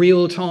reaction of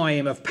real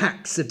time, of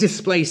packs, of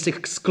displaced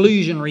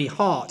exclusionary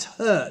heart,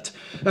 hurt,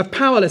 of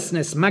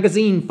powerlessness,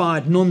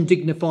 magazine-fired,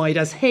 non-dignified,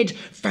 as head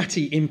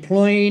fatty,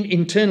 implying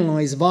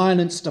internalized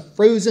violence to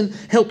frozen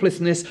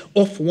helplessness,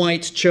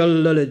 off-white,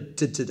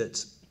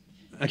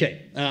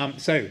 Okay,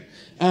 so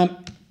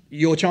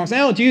your chance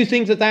now. Do you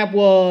think that that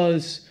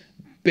was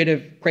a bit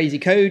of crazy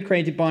code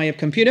created by a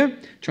computer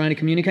trying to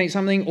communicate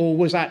something, or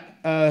was that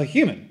a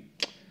human?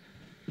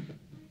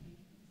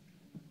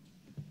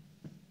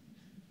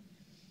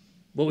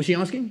 What was she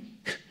asking?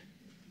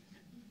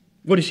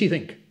 What does she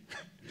think?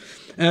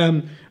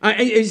 Am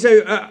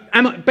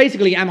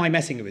I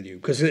messing with you?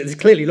 Because it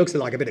clearly looks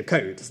like a bit of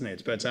code, doesn't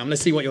it? But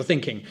let's see what you're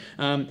thinking.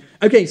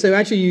 Okay, so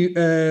actually,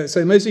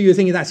 so most of you are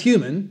thinking that's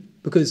human,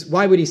 because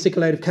why would he stick a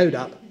load of code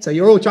up? So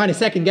you're all trying to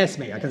second guess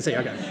me, I can see.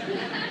 Okay.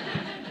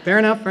 Fair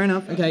enough, fair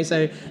enough. Okay,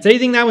 so you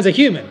think that was a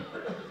human?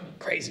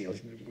 Crazy,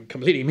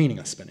 completely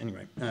meaningless, but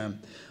anyway.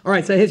 All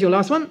right, so here's your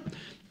last one.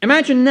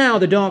 Imagine now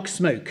the dark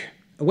smoke.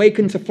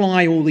 Awakened to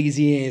fly all these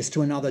years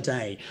to another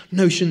day.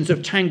 Notions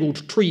of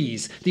tangled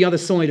trees, the other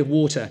side of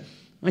water.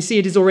 I see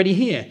it is already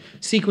here.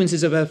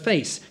 Sequences of her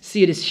face.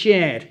 See it is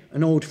shared,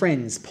 and old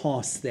friends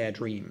pass their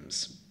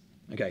dreams.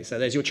 Okay, so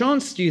there's your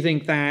chance. Do you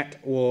think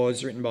that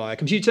was written by a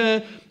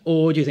computer,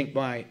 or do you think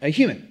by a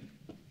human?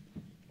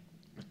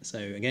 So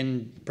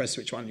again, press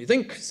which one you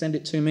think. Send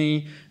it to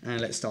me,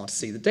 and let's start to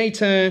see the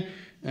data.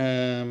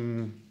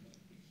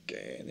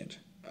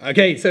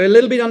 Okay, so a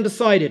little bit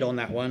undecided on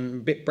that one,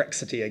 a bit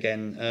Brexity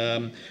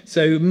again.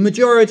 So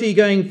majority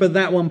going for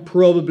that one,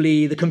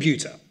 probably the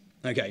computer.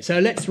 Okay, so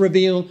let's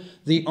reveal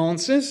the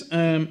answers.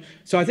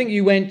 So I think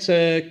you went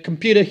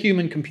computer,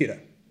 human,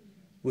 computer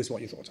was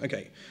what you thought.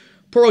 Okay.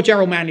 Poor old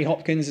Gerald Manley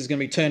Hopkins is going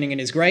to be turning in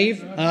his grave.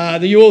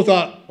 You all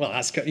thought, well,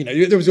 that's,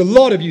 there was a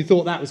lot of you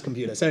thought that was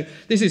computer. So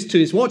this is to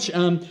his watch.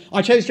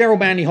 I chose Gerald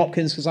Manley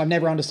Hopkins because I've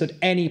never understood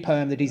any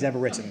poem that he's ever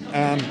written.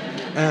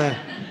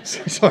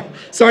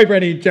 Sorry for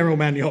any Gerald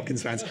Manley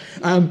Hopkins fans.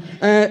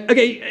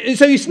 Okay,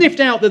 so you sniffed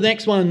out the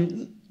next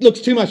one looks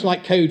too much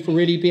like code for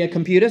really be a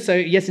computer. So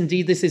yes,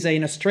 indeed, this is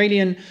an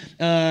Australian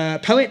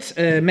poet,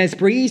 Mez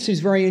Breeze, who's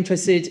very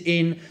interested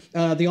in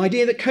the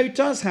idea that code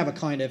does have a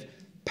kind of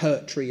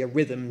poetry, a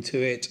rhythm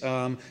to it,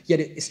 yet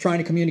it's trying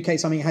to communicate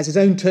something. It has its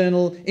own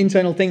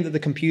internal thing that the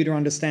computer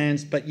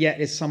understands, but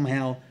yet is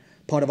somehow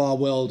part of our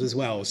world as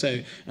well. So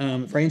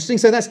very interesting.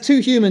 So that's two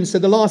humans. So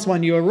the last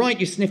one, you were right.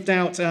 You sniffed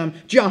out that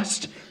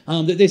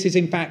this is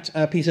in fact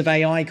a piece of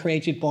AI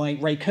created by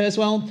Ray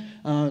Kurzweil.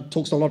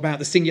 Talks a lot about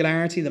the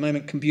singularity, the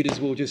moment computers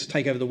will just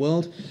take over the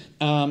world.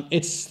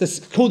 It's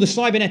called the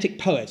cybernetic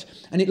poet,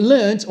 and it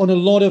learned on a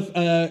lot of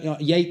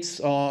Yeats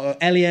or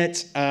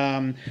Eliot,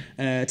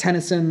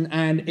 Tennyson,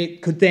 and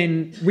it could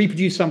then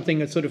reproduce something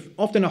that's sort of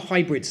often a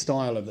hybrid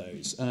style of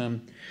those.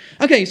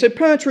 Okay, so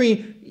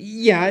poetry,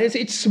 yeah,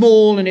 it's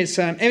small, and it's...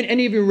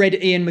 any of you read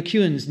Ian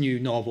McEwan's new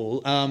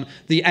novel?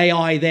 The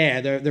AI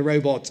there, the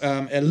robot,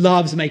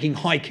 loves making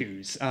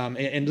haikus.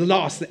 And the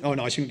last... oh,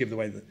 no, I shouldn't give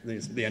away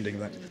the ending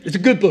of that. It's a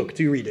good book.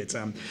 Do read it.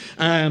 So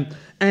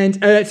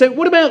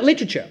what about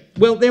literature?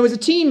 Well, there was a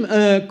team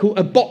called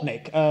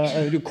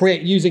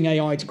Botnik using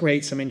AI to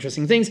create some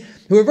interesting things,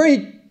 who were very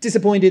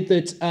disappointed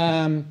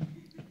that...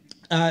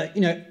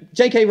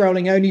 J.K.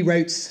 Rowling only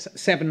wrote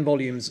 7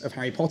 volumes of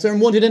Harry Potter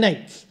and wanted an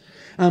 8th.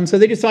 So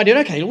they decided,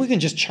 okay, we can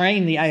just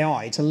train the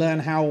AI to learn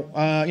how,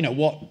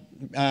 what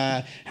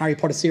Harry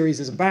Potter series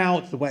is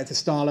about, the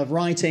style of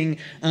writing.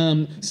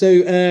 They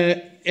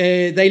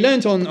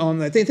learnt on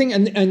the thing,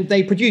 and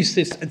they produced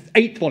this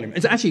 8th volume.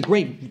 It's actually a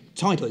great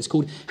title. It's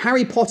called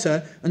Harry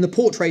Potter and the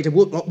Portrait of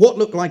What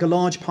Looked Like a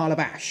Large Pile of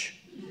Ash.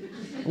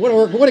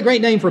 What a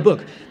great name for a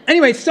book.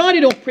 Anyway, it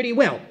started off pretty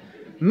well.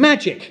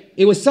 Magic.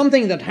 It was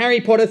something that Harry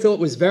Potter thought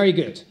was very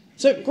good.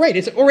 So great,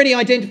 it's already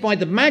identified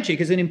that magic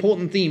is an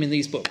important theme in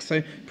these books.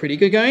 So pretty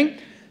good going.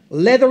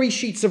 Leathery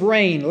sheets of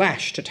rain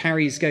lashed at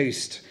Harry's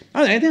ghost.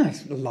 Oh,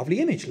 that's a lovely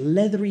image.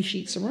 Leathery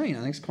sheets of rain.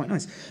 I think it's quite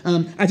nice.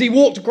 As he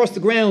walked across the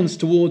grounds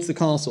towards the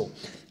castle.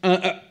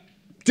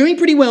 Doing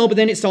pretty well, but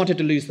then it started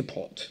to lose the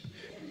plot.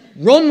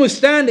 Ron was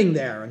standing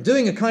there and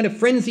doing a kind of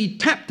frenzied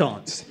tap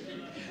dance.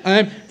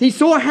 He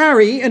saw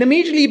Harry and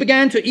immediately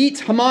began to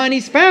eat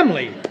Hermione's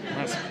family.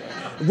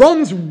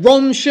 Ron's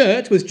Ron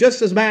shirt was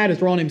just as bad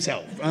as Ron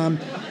himself.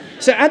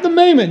 So at the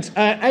moment,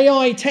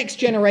 AI text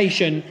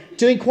generation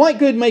doing quite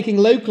good making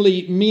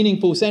locally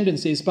meaningful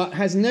sentences, but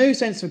has no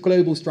sense of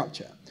global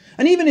structure.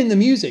 And even in the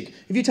music,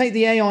 if you take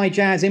the AI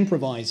jazz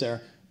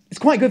improviser, it's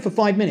quite good for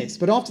 5 minutes,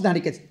 but after that it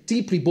gets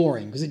deeply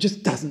boring because it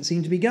just doesn't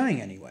seem to be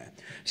going anywhere.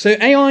 So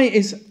AI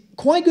is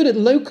quite good at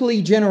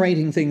locally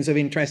generating things of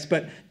interest,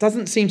 but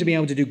doesn't seem to be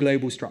able to do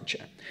global structure.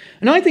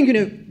 And I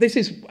think, this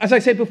is, as I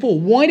said before,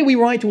 why do we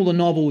write all the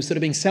novels that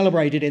are being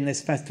celebrated in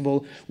this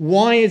festival?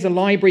 Why is a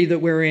library that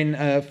we're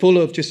in full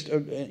of just,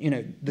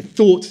 the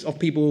thoughts of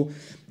people?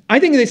 I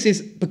think this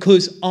is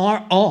because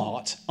our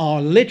art,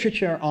 our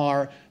literature,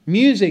 our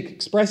music,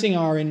 expressing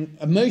our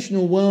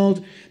emotional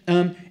world,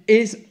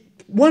 is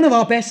one of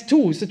our best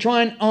tools to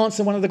try and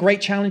answer one of the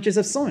great challenges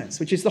of science,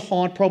 which is the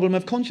hard problem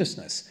of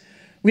consciousness.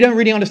 We don't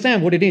really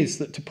understand what it is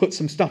to put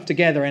some stuff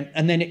together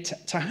and then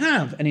to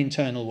have an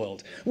internal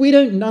world. We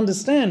don't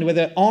understand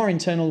whether our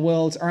internal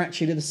worlds are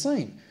actually the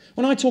same.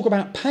 When I talk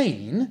about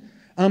pain,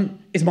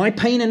 is my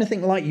pain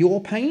anything like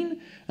your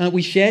pain?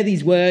 We share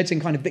these words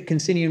in kind of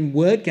Wittgensteinian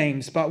word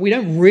games, but we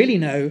don't really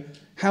know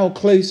how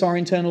close our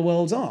internal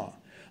worlds are.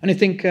 And I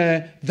think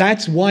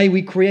that's why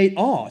we create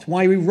art,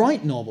 why we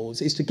write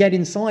novels, is to get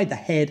inside the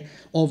head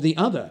of the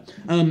other.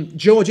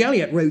 George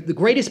Eliot wrote, "The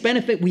greatest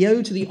benefit we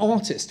owe to the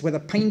artist, whether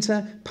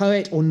painter,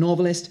 poet, or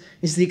novelist,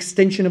 is the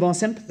extension of our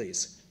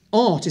sympathies.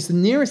 Art is the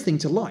nearest thing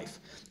to life.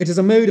 It is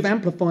a mode of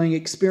amplifying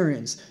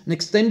experience and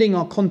extending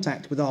our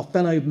contact with our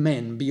fellow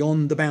men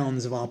beyond the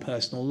bounds of our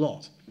personal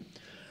lot."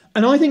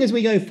 And I think as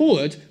we go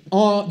forward,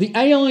 the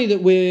AI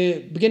that we're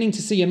beginning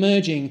to see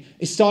emerging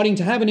is starting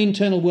to have an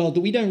internal world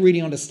that we don't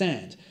really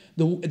understand.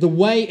 The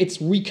way it's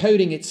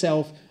recoding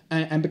itself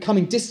and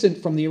becoming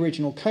distant from the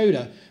original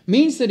coder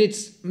means that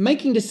it's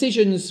making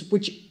decisions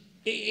which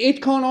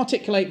it can't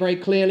articulate very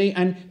clearly,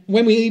 and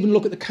when we even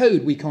look at the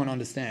code, we can't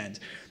understand.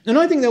 And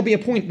I think there'll be a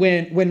point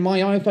when my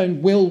iPhone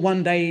will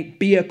one day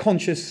be a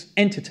conscious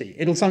entity.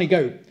 It'll suddenly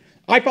go,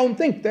 iPhone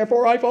think,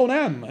 therefore iPhone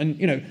am.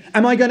 And,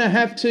 am I going to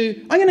have to...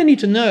 I'm going to need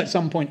to know at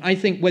some point, I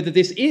think, whether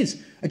this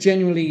is a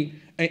genuinely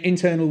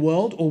internal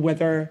world or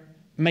whether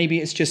maybe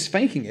it's just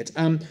faking it.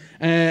 And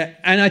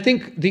I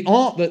think the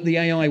art that the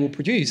AI will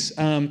produce,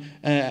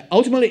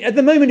 ultimately, at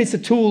the moment, it's a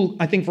tool,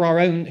 I think, for our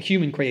own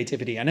human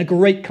creativity and a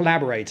great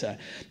collaborator.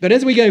 But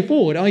as we go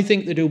forward, I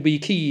think that it'll be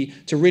key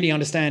to really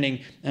understanding,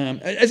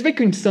 as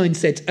Wittgenstein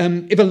said,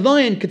 if a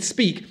lion could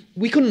speak,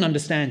 we couldn't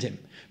understand him.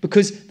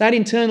 Because that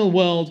internal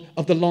world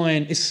of the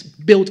lion is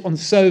built on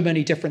so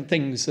many different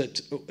things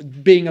that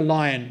being a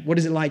lion, what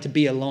is it like to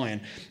be a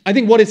lion? I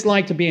think what it's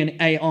like to be an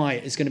AI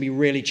is going to be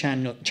really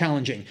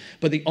challenging.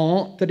 But the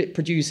art that it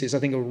produces, I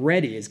think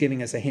already is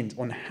giving us a hint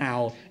on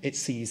how it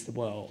sees the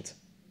world.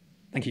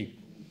 Thank you.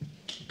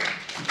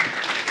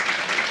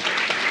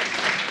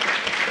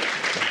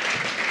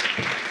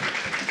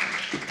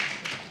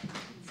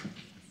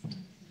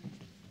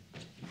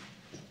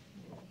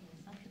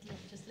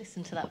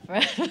 Listen to that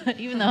forever,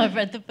 even though I've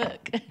read the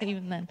book,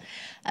 even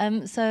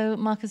then. So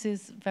Marcus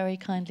is very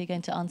kindly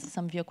going to answer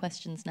some of your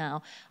questions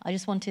now. I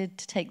just wanted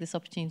to take this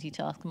opportunity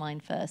to ask mine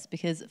first,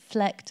 because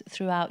flecked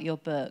throughout your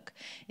book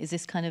is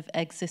this kind of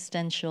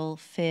existential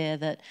fear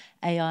that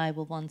AI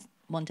will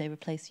one day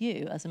replace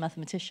you as a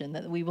mathematician,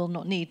 that we will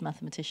not need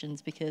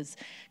mathematicians because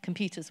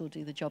computers will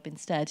do the job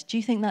instead. Do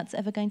you think that's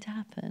ever going to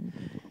happen?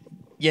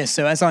 Yes,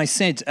 so as I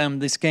said,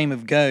 this game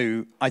of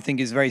Go, I think,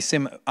 is very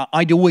similar.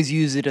 I'd always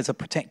use it as a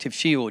protective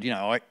shield.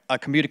 A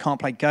computer can't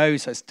play Go,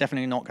 so it's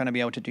definitely not going to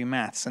be able to do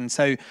maths. And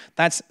so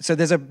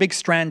there's a big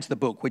strand to the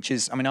book, which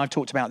is, I've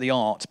talked about the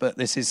art, but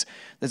there's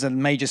a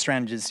major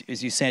strand,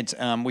 as you said,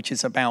 which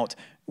is about,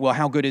 well,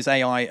 how good is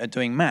AI at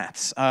doing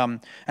maths? And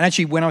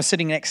actually, when I was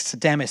sitting next to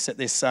Demis at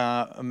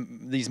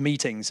these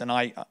meetings, and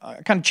I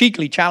kind of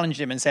cheekily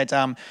challenged him and said,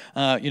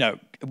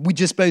 we'd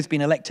just both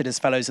been elected as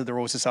Fellows of the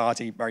Royal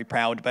Society, very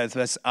proud, both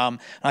of us. And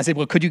I said,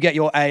 well, could you get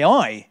your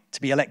AI to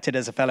be elected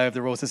as a Fellow of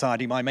the Royal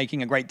Society by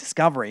making a great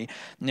discovery?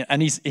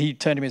 And he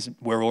turned to me and said,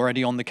 we're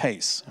already on the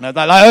case. And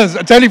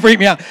that totally freaked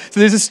me out. So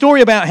there's a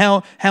story about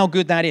how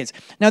good that is.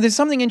 Now, there's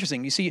something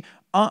interesting. You see,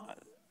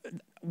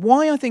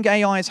 why I think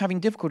AI is having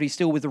difficulty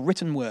still with the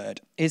written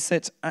word is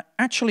that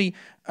actually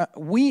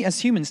we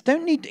as humans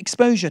don't need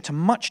exposure to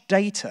much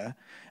data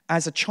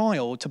as a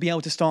child to be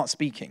able to start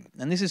speaking.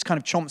 And this is kind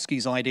of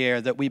Chomsky's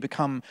idea that we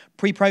become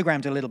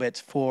pre-programmed a little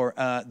bit for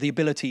the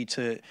ability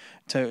to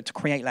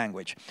create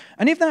language.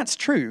 And if that's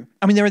true,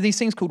 there are these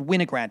things called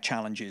Winograd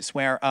challenges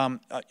where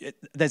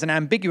there's an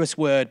ambiguous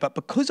word, but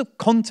because of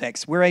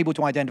context, we're able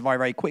to identify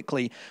very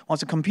quickly,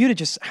 whilst a computer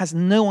just has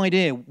no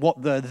idea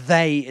what the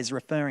they is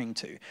referring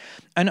to.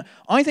 And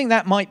I think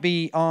that might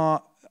be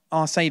our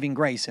saving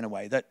grace in a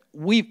way, that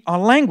our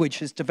language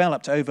has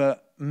developed over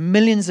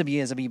millions of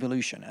years of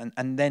evolution,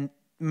 and then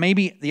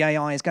maybe the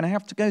AI is going to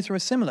have to go through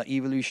a similar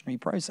evolutionary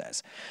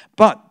process.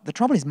 But the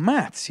trouble is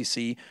maths, you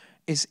see,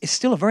 is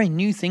still a very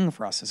new thing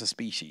for us as a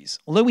species.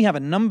 Although we have a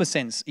number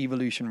sense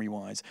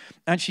evolutionary-wise,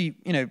 actually,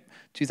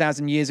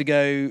 2,000 years ago,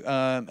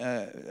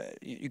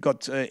 you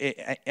got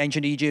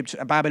ancient Egypt,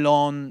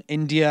 Babylon,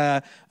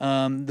 India,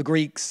 the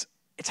Greeks.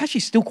 It's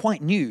actually still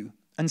quite new.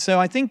 And so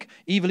I think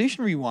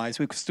evolutionary-wise,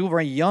 we're still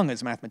very young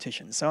as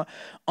mathematicians. So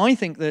I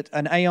think that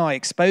an AI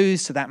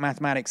exposed to that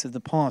mathematics of the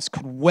past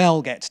could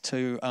well get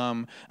to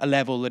a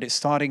level that it's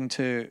starting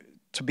to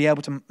be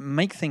able to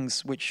make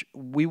things which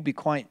we will be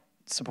quite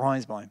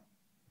surprised by.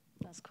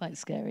 That's quite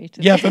scary.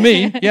 Yeah, for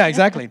me. Yeah,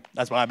 exactly.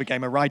 That's why I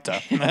became a writer.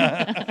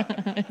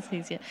 It's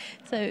easier.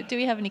 So do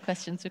we have any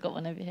questions? We've got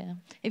one over here.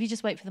 If you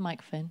just wait for the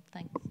microphone.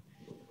 Thanks.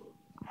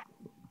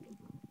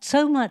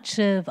 So much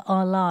of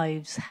our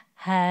lives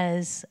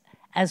has,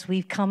 as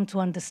we've come to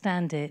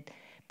understand it,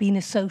 been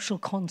a social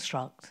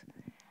construct.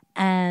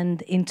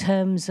 And in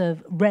terms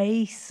of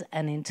race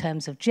and in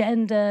terms of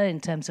gender, in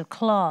terms of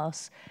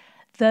class,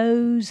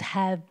 those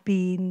have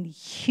been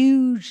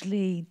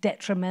hugely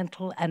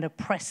detrimental and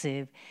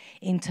oppressive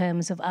in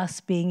terms of us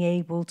being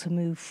able to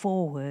move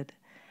forward.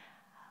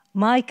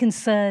 My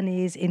concern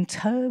is in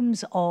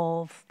terms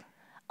of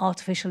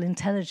artificial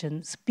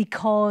intelligence,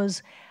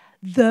 because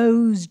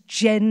those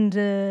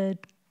gendered,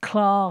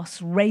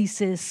 class,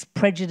 racist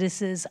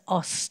prejudices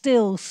are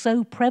still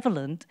so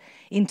prevalent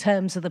in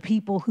terms of the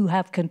people who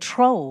have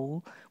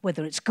control,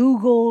 whether it's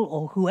Google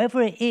or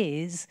whoever it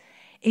is,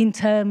 in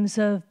terms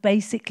of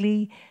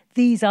basically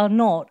these are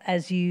not,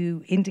 as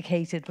you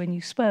indicated when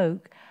you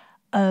spoke,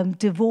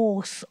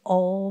 divorce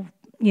of,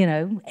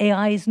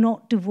 AI is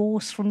not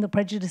divorced from the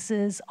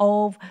prejudices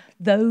of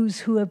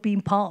those who have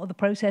been part of the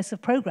process of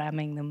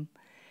programming them.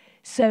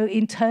 So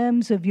in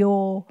terms of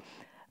your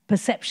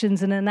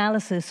perceptions and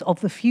analysis of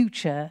the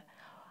future,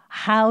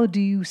 how do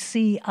you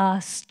see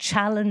us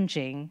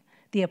challenging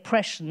the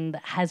oppression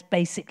that has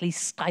basically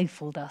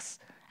stifled us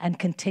and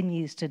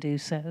continues to do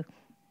so?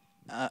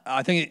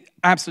 I think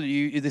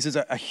absolutely this is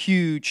a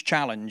huge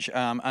challenge,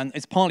 and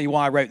it's partly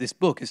why I wrote this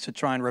book, is to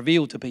try and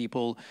reveal to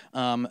people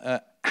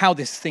how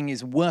this thing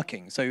is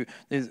working. So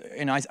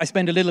I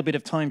spend a little bit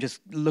of time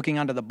just looking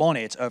under the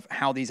bonnet of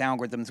how these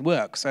algorithms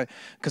work. So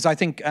because I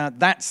think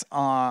that's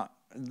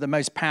the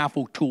most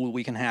powerful tool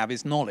we can have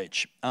is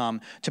knowledge,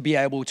 to be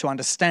able to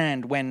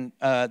understand when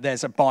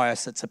there's a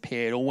bias that's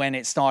appeared or when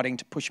it's starting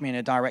to push me in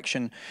a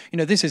direction.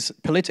 This is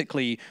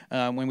politically,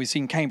 when we've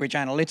seen Cambridge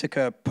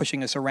Analytica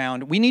pushing us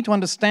around, we need to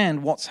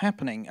understand what's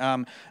happening.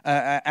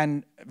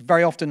 And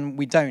very often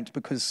we don't,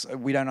 because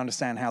we don't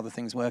understand how the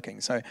thing's working.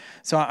 So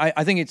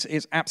I think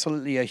it's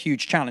absolutely a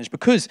huge challenge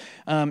because,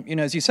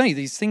 as you say,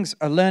 these things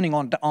are learning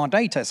on our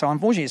data. So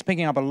unfortunately, it's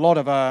picking up a lot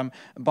of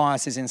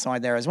biases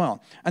inside there as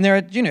well. And there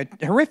are,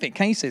 horrific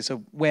cases of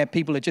where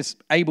people are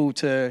just able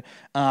to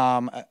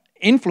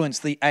influence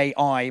the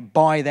AI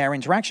by their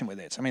interaction with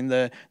it. I mean,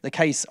 the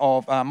case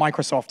of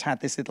Microsoft had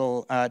this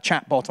little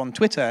chat bot on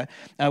Twitter.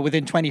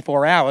 Within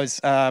 24 hours,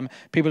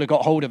 people had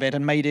got hold of it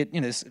and made it,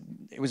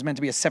 it was meant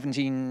to be a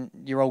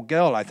 17-year-old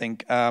girl, I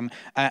think.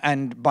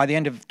 And by the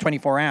end of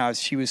 24 hours,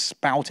 she was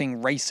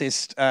spouting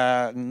racist,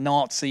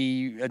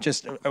 Nazi,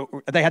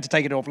 they had to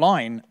take it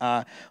offline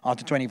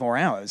after 24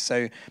 hours.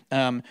 So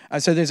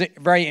there's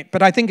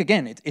but I think,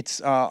 again,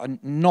 it's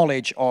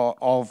knowledge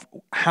of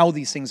how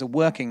these things are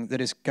working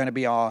that is going to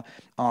be our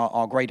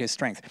greatest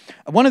strength.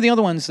 One of the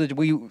other ones that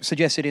we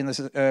suggested in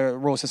the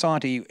Royal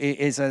Society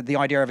is the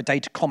idea of a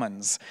data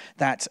commons,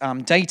 that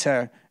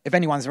data, if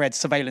anyone's read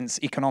Surveillance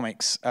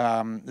Economics,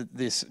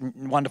 this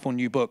wonderful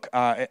new book,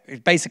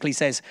 it basically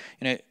says,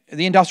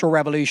 the Industrial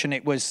Revolution,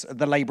 it was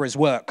the laborer's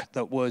work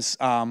that was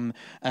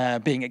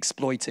being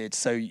exploited.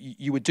 So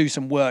you would do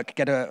some work,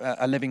 get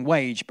a living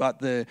wage, but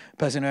the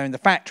person who owned the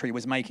factory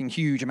was making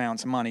huge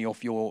amounts of money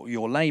off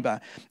your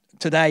labor.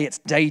 Today, it's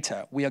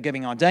data. We are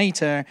giving our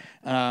data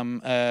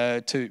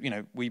to,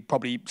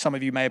 some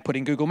of you may have put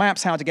in Google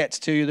Maps how to get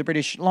to the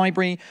British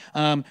Library.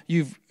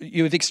 You've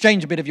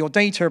exchanged a bit of your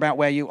data about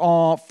where you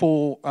are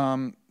for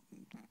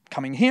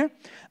coming here.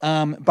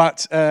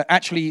 But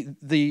actually,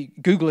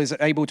 Google is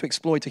able to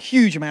exploit a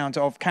huge amount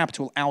of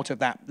capital out of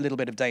that little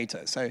bit of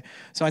data. So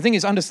I think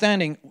it's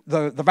understanding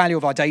the value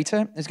of our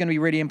data is going to be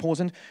really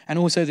important, and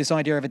also this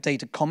idea of a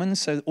data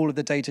commons. So all of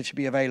the data should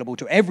be available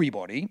to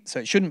everybody. So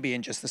it shouldn't be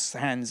in just the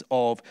hands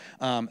of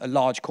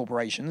large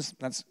corporations.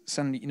 That's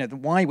certainly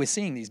why we're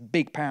seeing these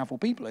big, powerful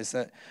people is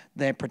that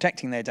they're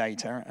protecting their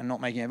data and not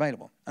making it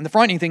available. And the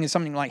frightening thing is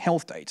something like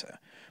health data,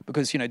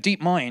 because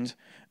DeepMind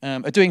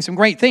are doing some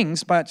great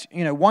things, but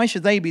why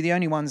should they be the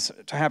only ones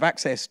to have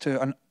access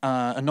to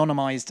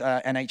anonymized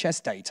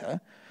NHS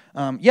data?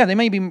 Yeah, they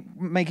may be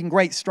making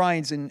great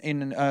strides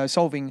in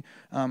solving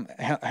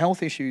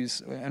health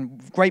issues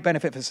and great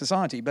benefit for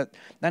society, but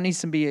that needs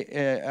to be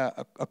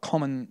a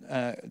common,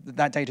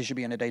 that data should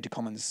be in a data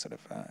commons sort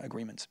of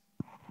agreement.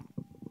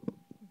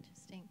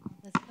 Interesting.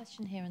 There's a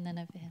question here and then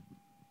over here.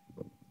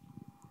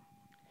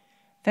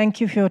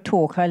 Thank you for your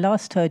talk. I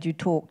last heard you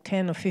talk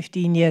 10 or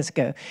 15 years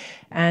ago,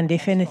 and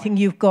if anything,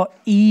 you've got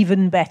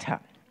even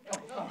better.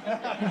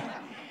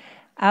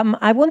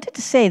 I wanted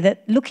to say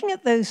that looking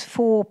at those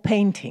 4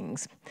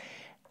 paintings,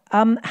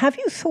 have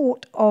you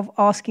thought of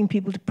asking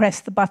people to press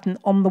the button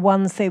on the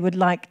ones they would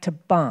like to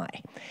buy?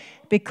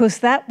 Because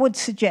that would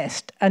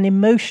suggest an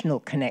emotional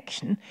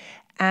connection.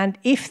 And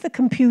if the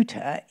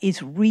computer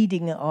is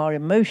reading our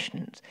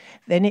emotions,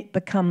 then it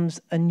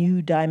becomes a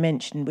new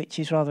dimension, which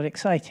is rather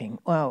exciting.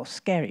 Well,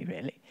 scary,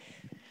 really.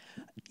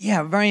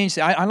 Yeah, very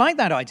interesting. I like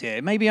that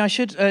idea. Maybe I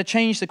should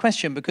change the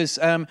question because,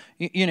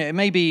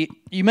 maybe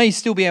you may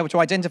still be able to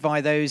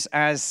identify those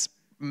as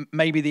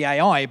maybe the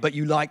AI, but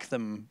you like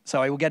them.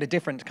 So I will get a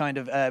different kind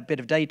of bit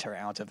of data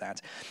out of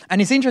that.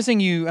 And it's interesting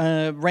you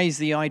raise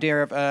the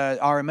idea of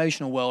our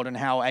emotional world and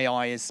how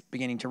AI is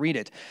beginning to read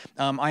it.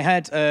 I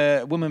had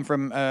a woman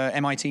from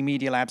MIT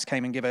Media Labs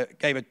came and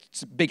gave a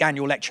big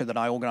annual lecture that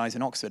I organize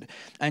in Oxford.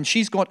 And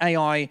she's got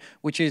AI,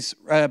 which is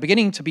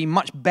beginning to be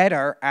much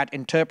better at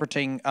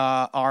interpreting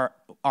our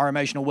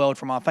emotional world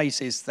from our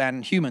faces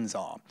than humans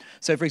are.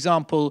 So, for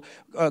example,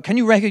 can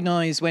you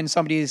recognize when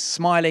somebody is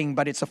smiling,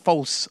 but it's a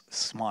false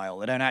smile?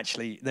 They're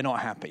not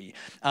happy.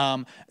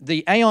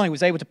 The AI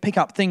was able to pick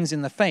up things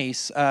in the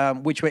face,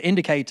 which were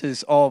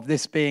indicators of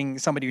this being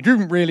somebody who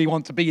didn't really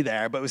want to be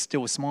there, but was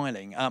still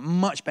smiling,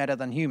 much better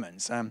than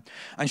humans. And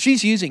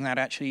she's using that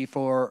actually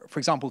for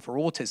example, for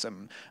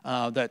autism,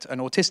 that an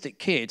autistic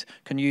kid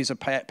can use a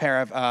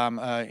pair of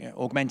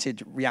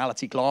augmented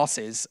reality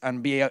glasses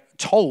and be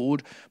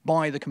told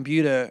by the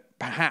computer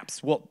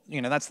perhaps what,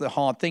 that's the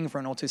hard thing for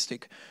an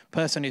autistic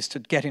person, is to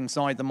get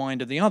inside the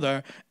mind of the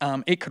other.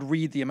 It could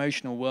read the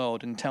emotional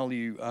world and tell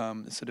you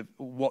sort of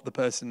what the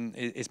person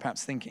is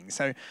perhaps thinking.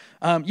 So,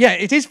 yeah,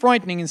 it is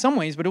frightening in some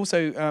ways, but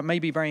also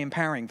maybe very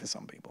empowering for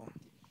some people.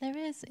 There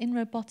is, in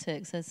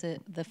robotics, there's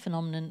the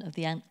phenomenon of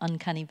the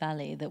uncanny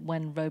valley, that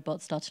when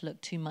robots start to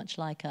look too much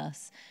like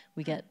us,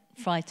 we get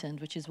frightened,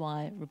 which is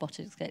why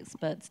robotics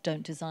experts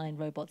don't design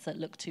robots that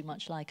look too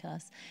much like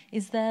us.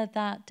 Is there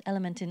that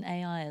element in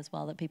AI as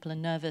well, that people are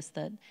nervous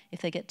that if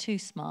they get too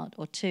smart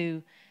or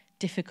too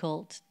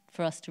difficult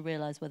for us to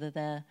realize whether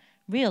they're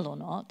real or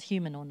not,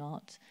 human or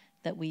not,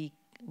 that we're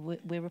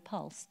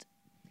repulsed?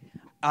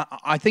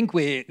 I think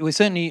we're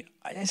certainly,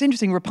 it's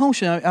interesting,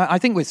 repulsion, I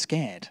think we're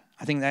scared.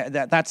 I think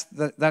that's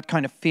that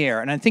kind of fear.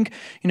 And I think,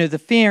 the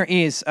fear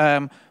is,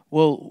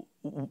 well,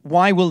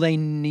 why will they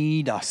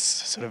need us?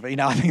 Sort of,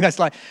 I think that's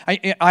like,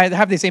 I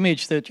have this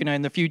image that,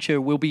 in the future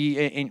we'll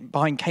be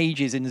behind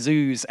cages in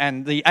zoos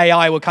and the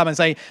AI will come and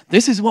say,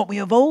 this is what we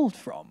evolved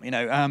from,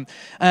 And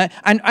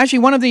actually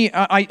one of the,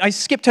 I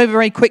skipped over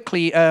very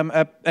quickly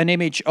an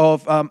image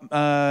of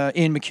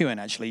Ian McEwan,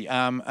 actually.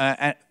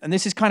 And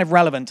this is kind of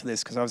relevant to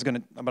this because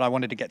I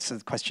wanted to get to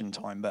the question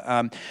time.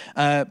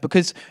 But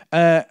because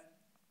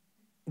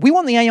we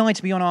want the AI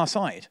to be on our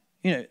side.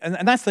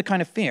 And that's the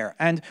kind of fear.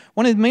 And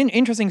one of the main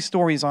interesting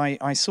stories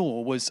I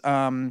saw was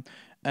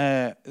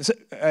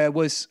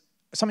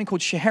something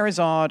called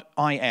Scheherazade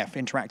IF,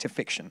 interactive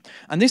fiction.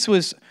 And this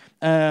was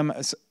an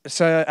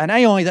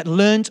AI that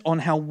learnt on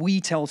how we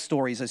tell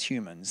stories as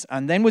humans,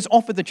 and then was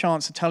offered the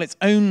chance to tell its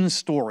own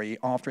story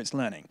after its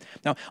learning.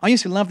 Now, I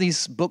used to love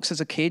these books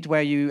as a kid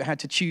where you had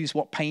to choose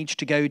what page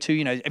to go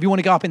to. If you want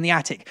to go up in the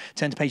attic,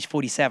 turn to page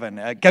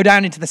 47. Go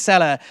down into the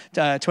cellar,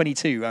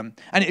 22. And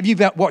if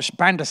you've watched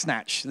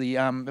Bandersnatch, the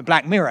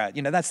Black Mirror,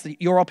 that's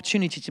your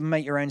opportunity to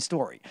make your own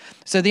story.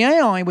 So the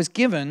AI was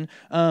given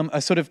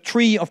a sort of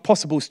tree of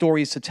possible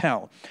stories to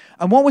tell.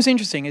 And what was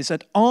interesting is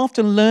that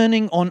after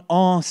learning on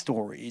our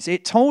stories,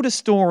 it told a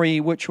story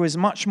which was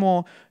much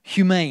more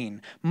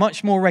humane,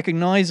 much more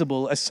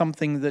recognizable as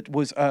something that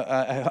was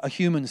a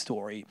human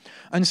story.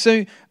 And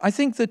so I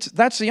think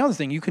that's the other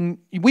thing.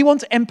 We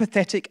want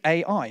empathetic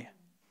AI.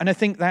 And I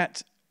think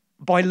that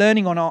by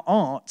learning on our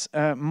art,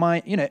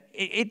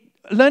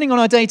 learning on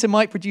our data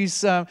might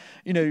produce,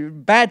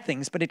 bad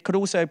things, but it could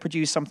also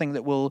produce something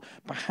that will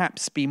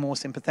perhaps be more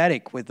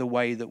sympathetic with the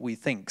way that we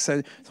think.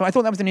 So I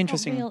thought that was an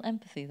interesting. It's not real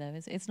empathy, though.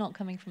 It's not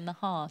coming from the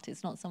heart.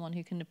 It's not someone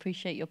who can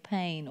appreciate your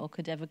pain or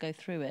could ever go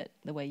through it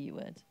the way you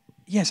would.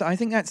 Yes, I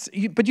think that's.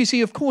 But you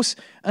see, of course,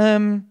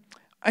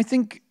 I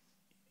think.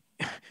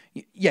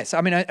 Yes,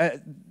 I mean.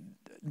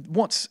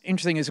 What's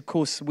interesting is, of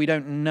course, we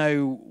don't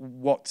know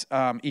what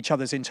each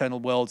other's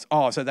internal worlds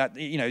are, so that,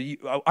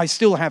 I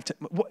still have to...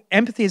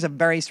 Empathy is a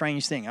very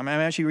strange thing. I mean,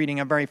 I'm actually reading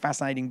a very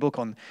fascinating book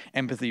on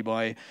empathy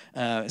by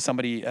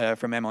somebody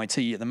from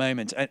MIT at the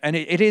moment, and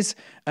it is,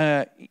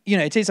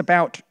 it is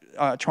about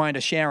trying to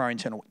share our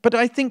internal... But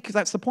I think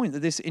that's the point,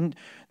 that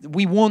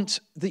we want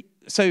the...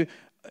 So...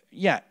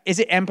 Yeah, is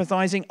it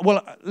empathizing?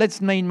 Well,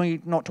 let's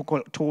mainly not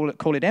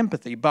call it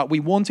empathy, but we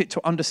want it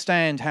to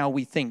understand how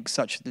we think,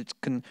 such that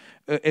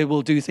it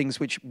will do things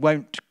which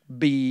won't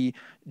be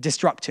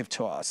destructive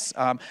to us.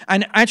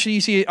 And actually,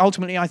 you see,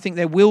 ultimately, I think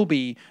there will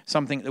be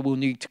something that we'll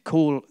need to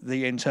call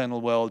the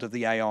internal world of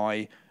the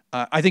AI.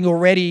 I think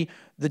already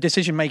the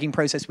decision-making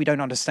process, we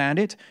don't understand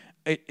it.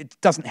 It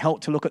doesn't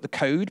help to look at the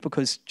code,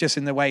 because just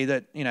in the way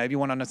that, if you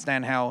want to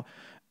understand how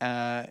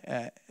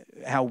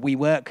we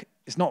work,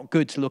 it's not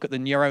good to look at the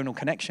neuronal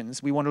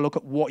connections. We want to look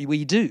at what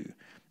we do.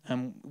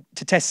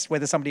 To test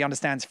whether somebody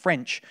understands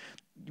French,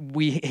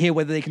 we hear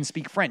whether they can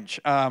speak French.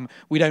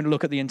 We don't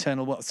look at the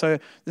internal world. So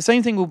the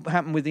same thing will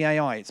happen with the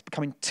AI. It's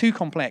becoming too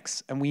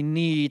complex, and we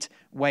need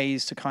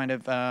ways to kind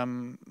of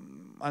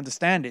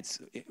understand its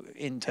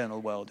internal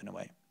world in a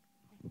way.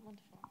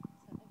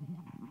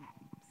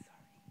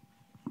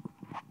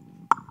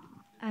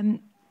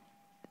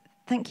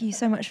 Thank you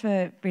so much for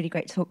a really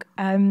great talk.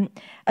 A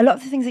lot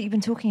of the things that you've been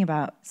talking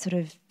about sort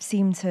of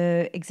seem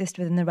to exist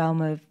within the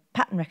realm of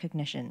pattern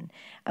recognition,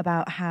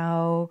 about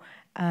how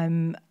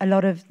a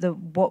lot of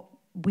what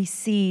we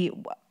see,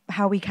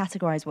 how we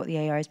categorize what the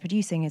AI is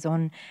producing is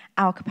on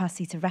our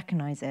capacity to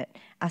recognize it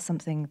as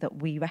something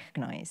that we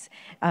recognize.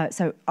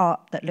 So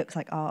art that looks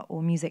like art,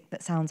 or music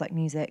that sounds like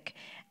music.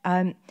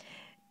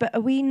 But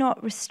are we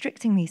not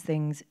restricting these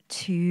things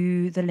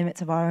to the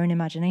limits of our own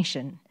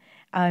imagination?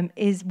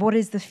 What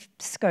is the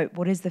scope?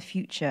 What is the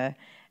future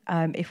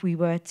if we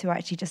were to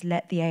actually just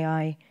let the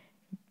AI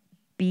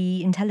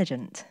be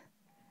intelligent?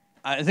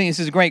 I think this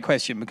is a great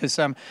question, because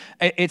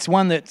it's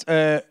one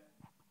that,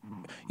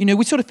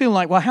 we sort of feel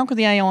like, well, how could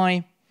the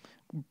AI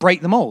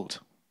break the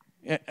mold?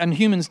 And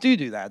humans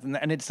do that,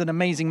 and it's an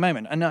amazing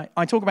moment. And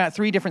I talk about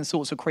 3 different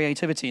sorts of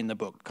creativity in the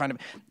book, kind of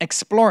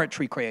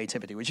exploratory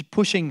creativity, which is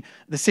pushing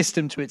the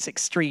system to its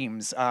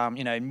extremes.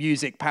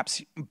 Music,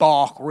 perhaps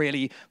Bach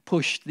really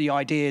pushed the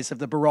ideas of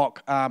the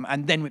Baroque,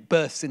 and then it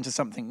bursts into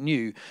something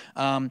new.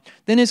 Then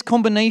there's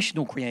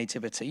combinational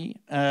creativity,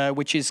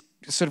 which is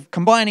sort of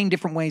combining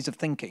different ways of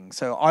thinking.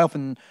 So I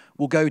often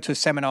will go to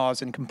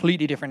seminars in a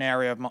completely different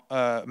area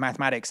of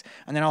mathematics,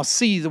 and then I'll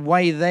see the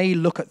way they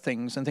look at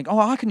things and think, oh,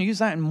 I can use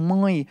that in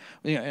my...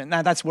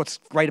 Now that's what's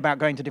great about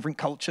going to different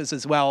cultures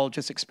as well,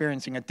 just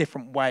experiencing a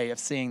different way of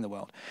seeing the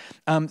world.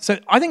 So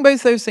I think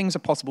both those things are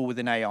possible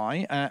within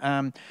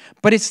AI,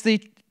 but it's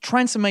the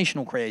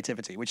transformational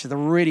creativity, which is the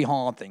really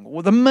hard thing,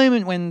 or the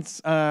moment when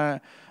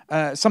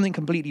something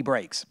completely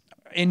breaks.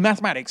 In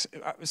mathematics,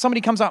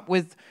 somebody comes up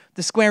with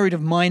the square root of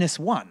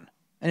 -1,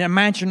 an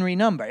imaginary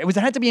number. It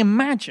had to be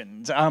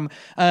imagined,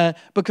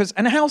 because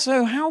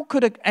how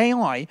could an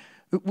AI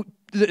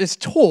that is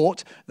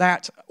taught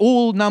that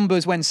all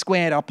numbers when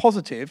squared are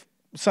positive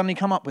suddenly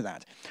come up with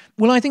that?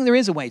 Well, I think there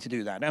is a way to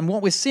do that. And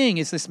what we're seeing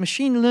is this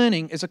machine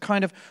learning is a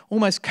kind of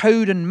almost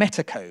code and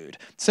metacode.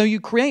 So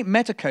you create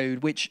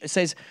metacode which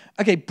says,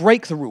 okay,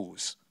 break the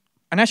rules.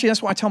 And actually,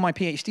 that's what I tell my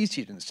PhD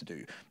students to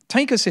do.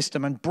 Take a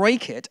system and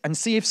break it and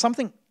see if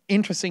something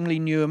interestingly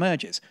new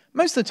emerges.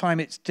 Most of the time,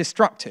 it's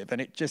destructive,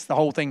 and the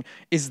whole thing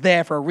is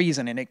there for a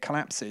reason, and it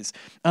collapses.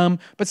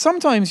 But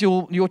sometimes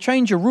you'll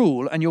change a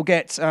rule, and you'll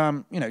get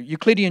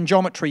Euclidean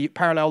geometry,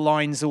 parallel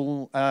lines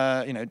all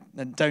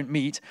don't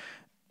meet.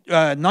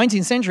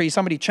 19th century,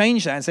 somebody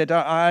changed that and said,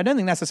 I don't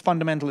think that's as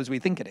fundamental as we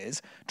think it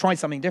is. Try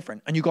something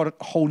different, and you got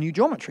whole new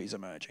geometries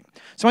emerging.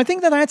 So I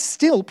think that's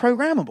still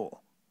programmable.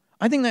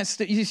 I think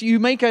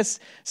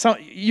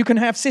you can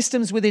have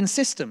systems within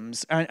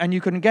systems, and you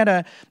can get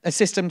a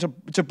system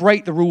to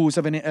break the rules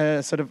of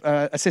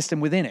a system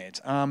within it.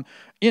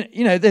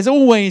 There's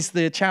always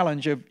the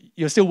challenge of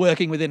you're still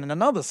working within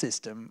another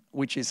system,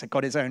 which has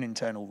got its own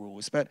internal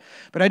rules. But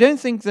I don't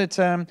think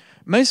that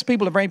most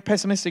people are very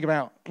pessimistic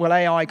about, well,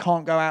 AI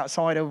can't go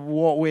outside of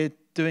what we're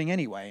doing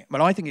anyway. But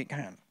I think it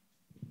can.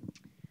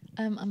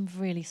 I'm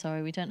really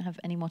sorry, we don't have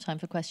any more time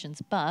for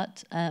questions,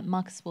 but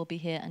Marcus will be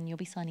here and you'll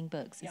be signing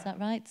books, is that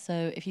right?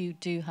 So if you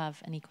do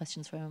have any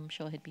questions for him, I'm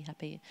sure he'd be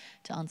happy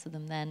to answer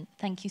them then.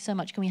 Thank you so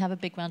much. Can we have a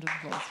big round of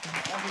applause for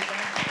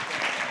him?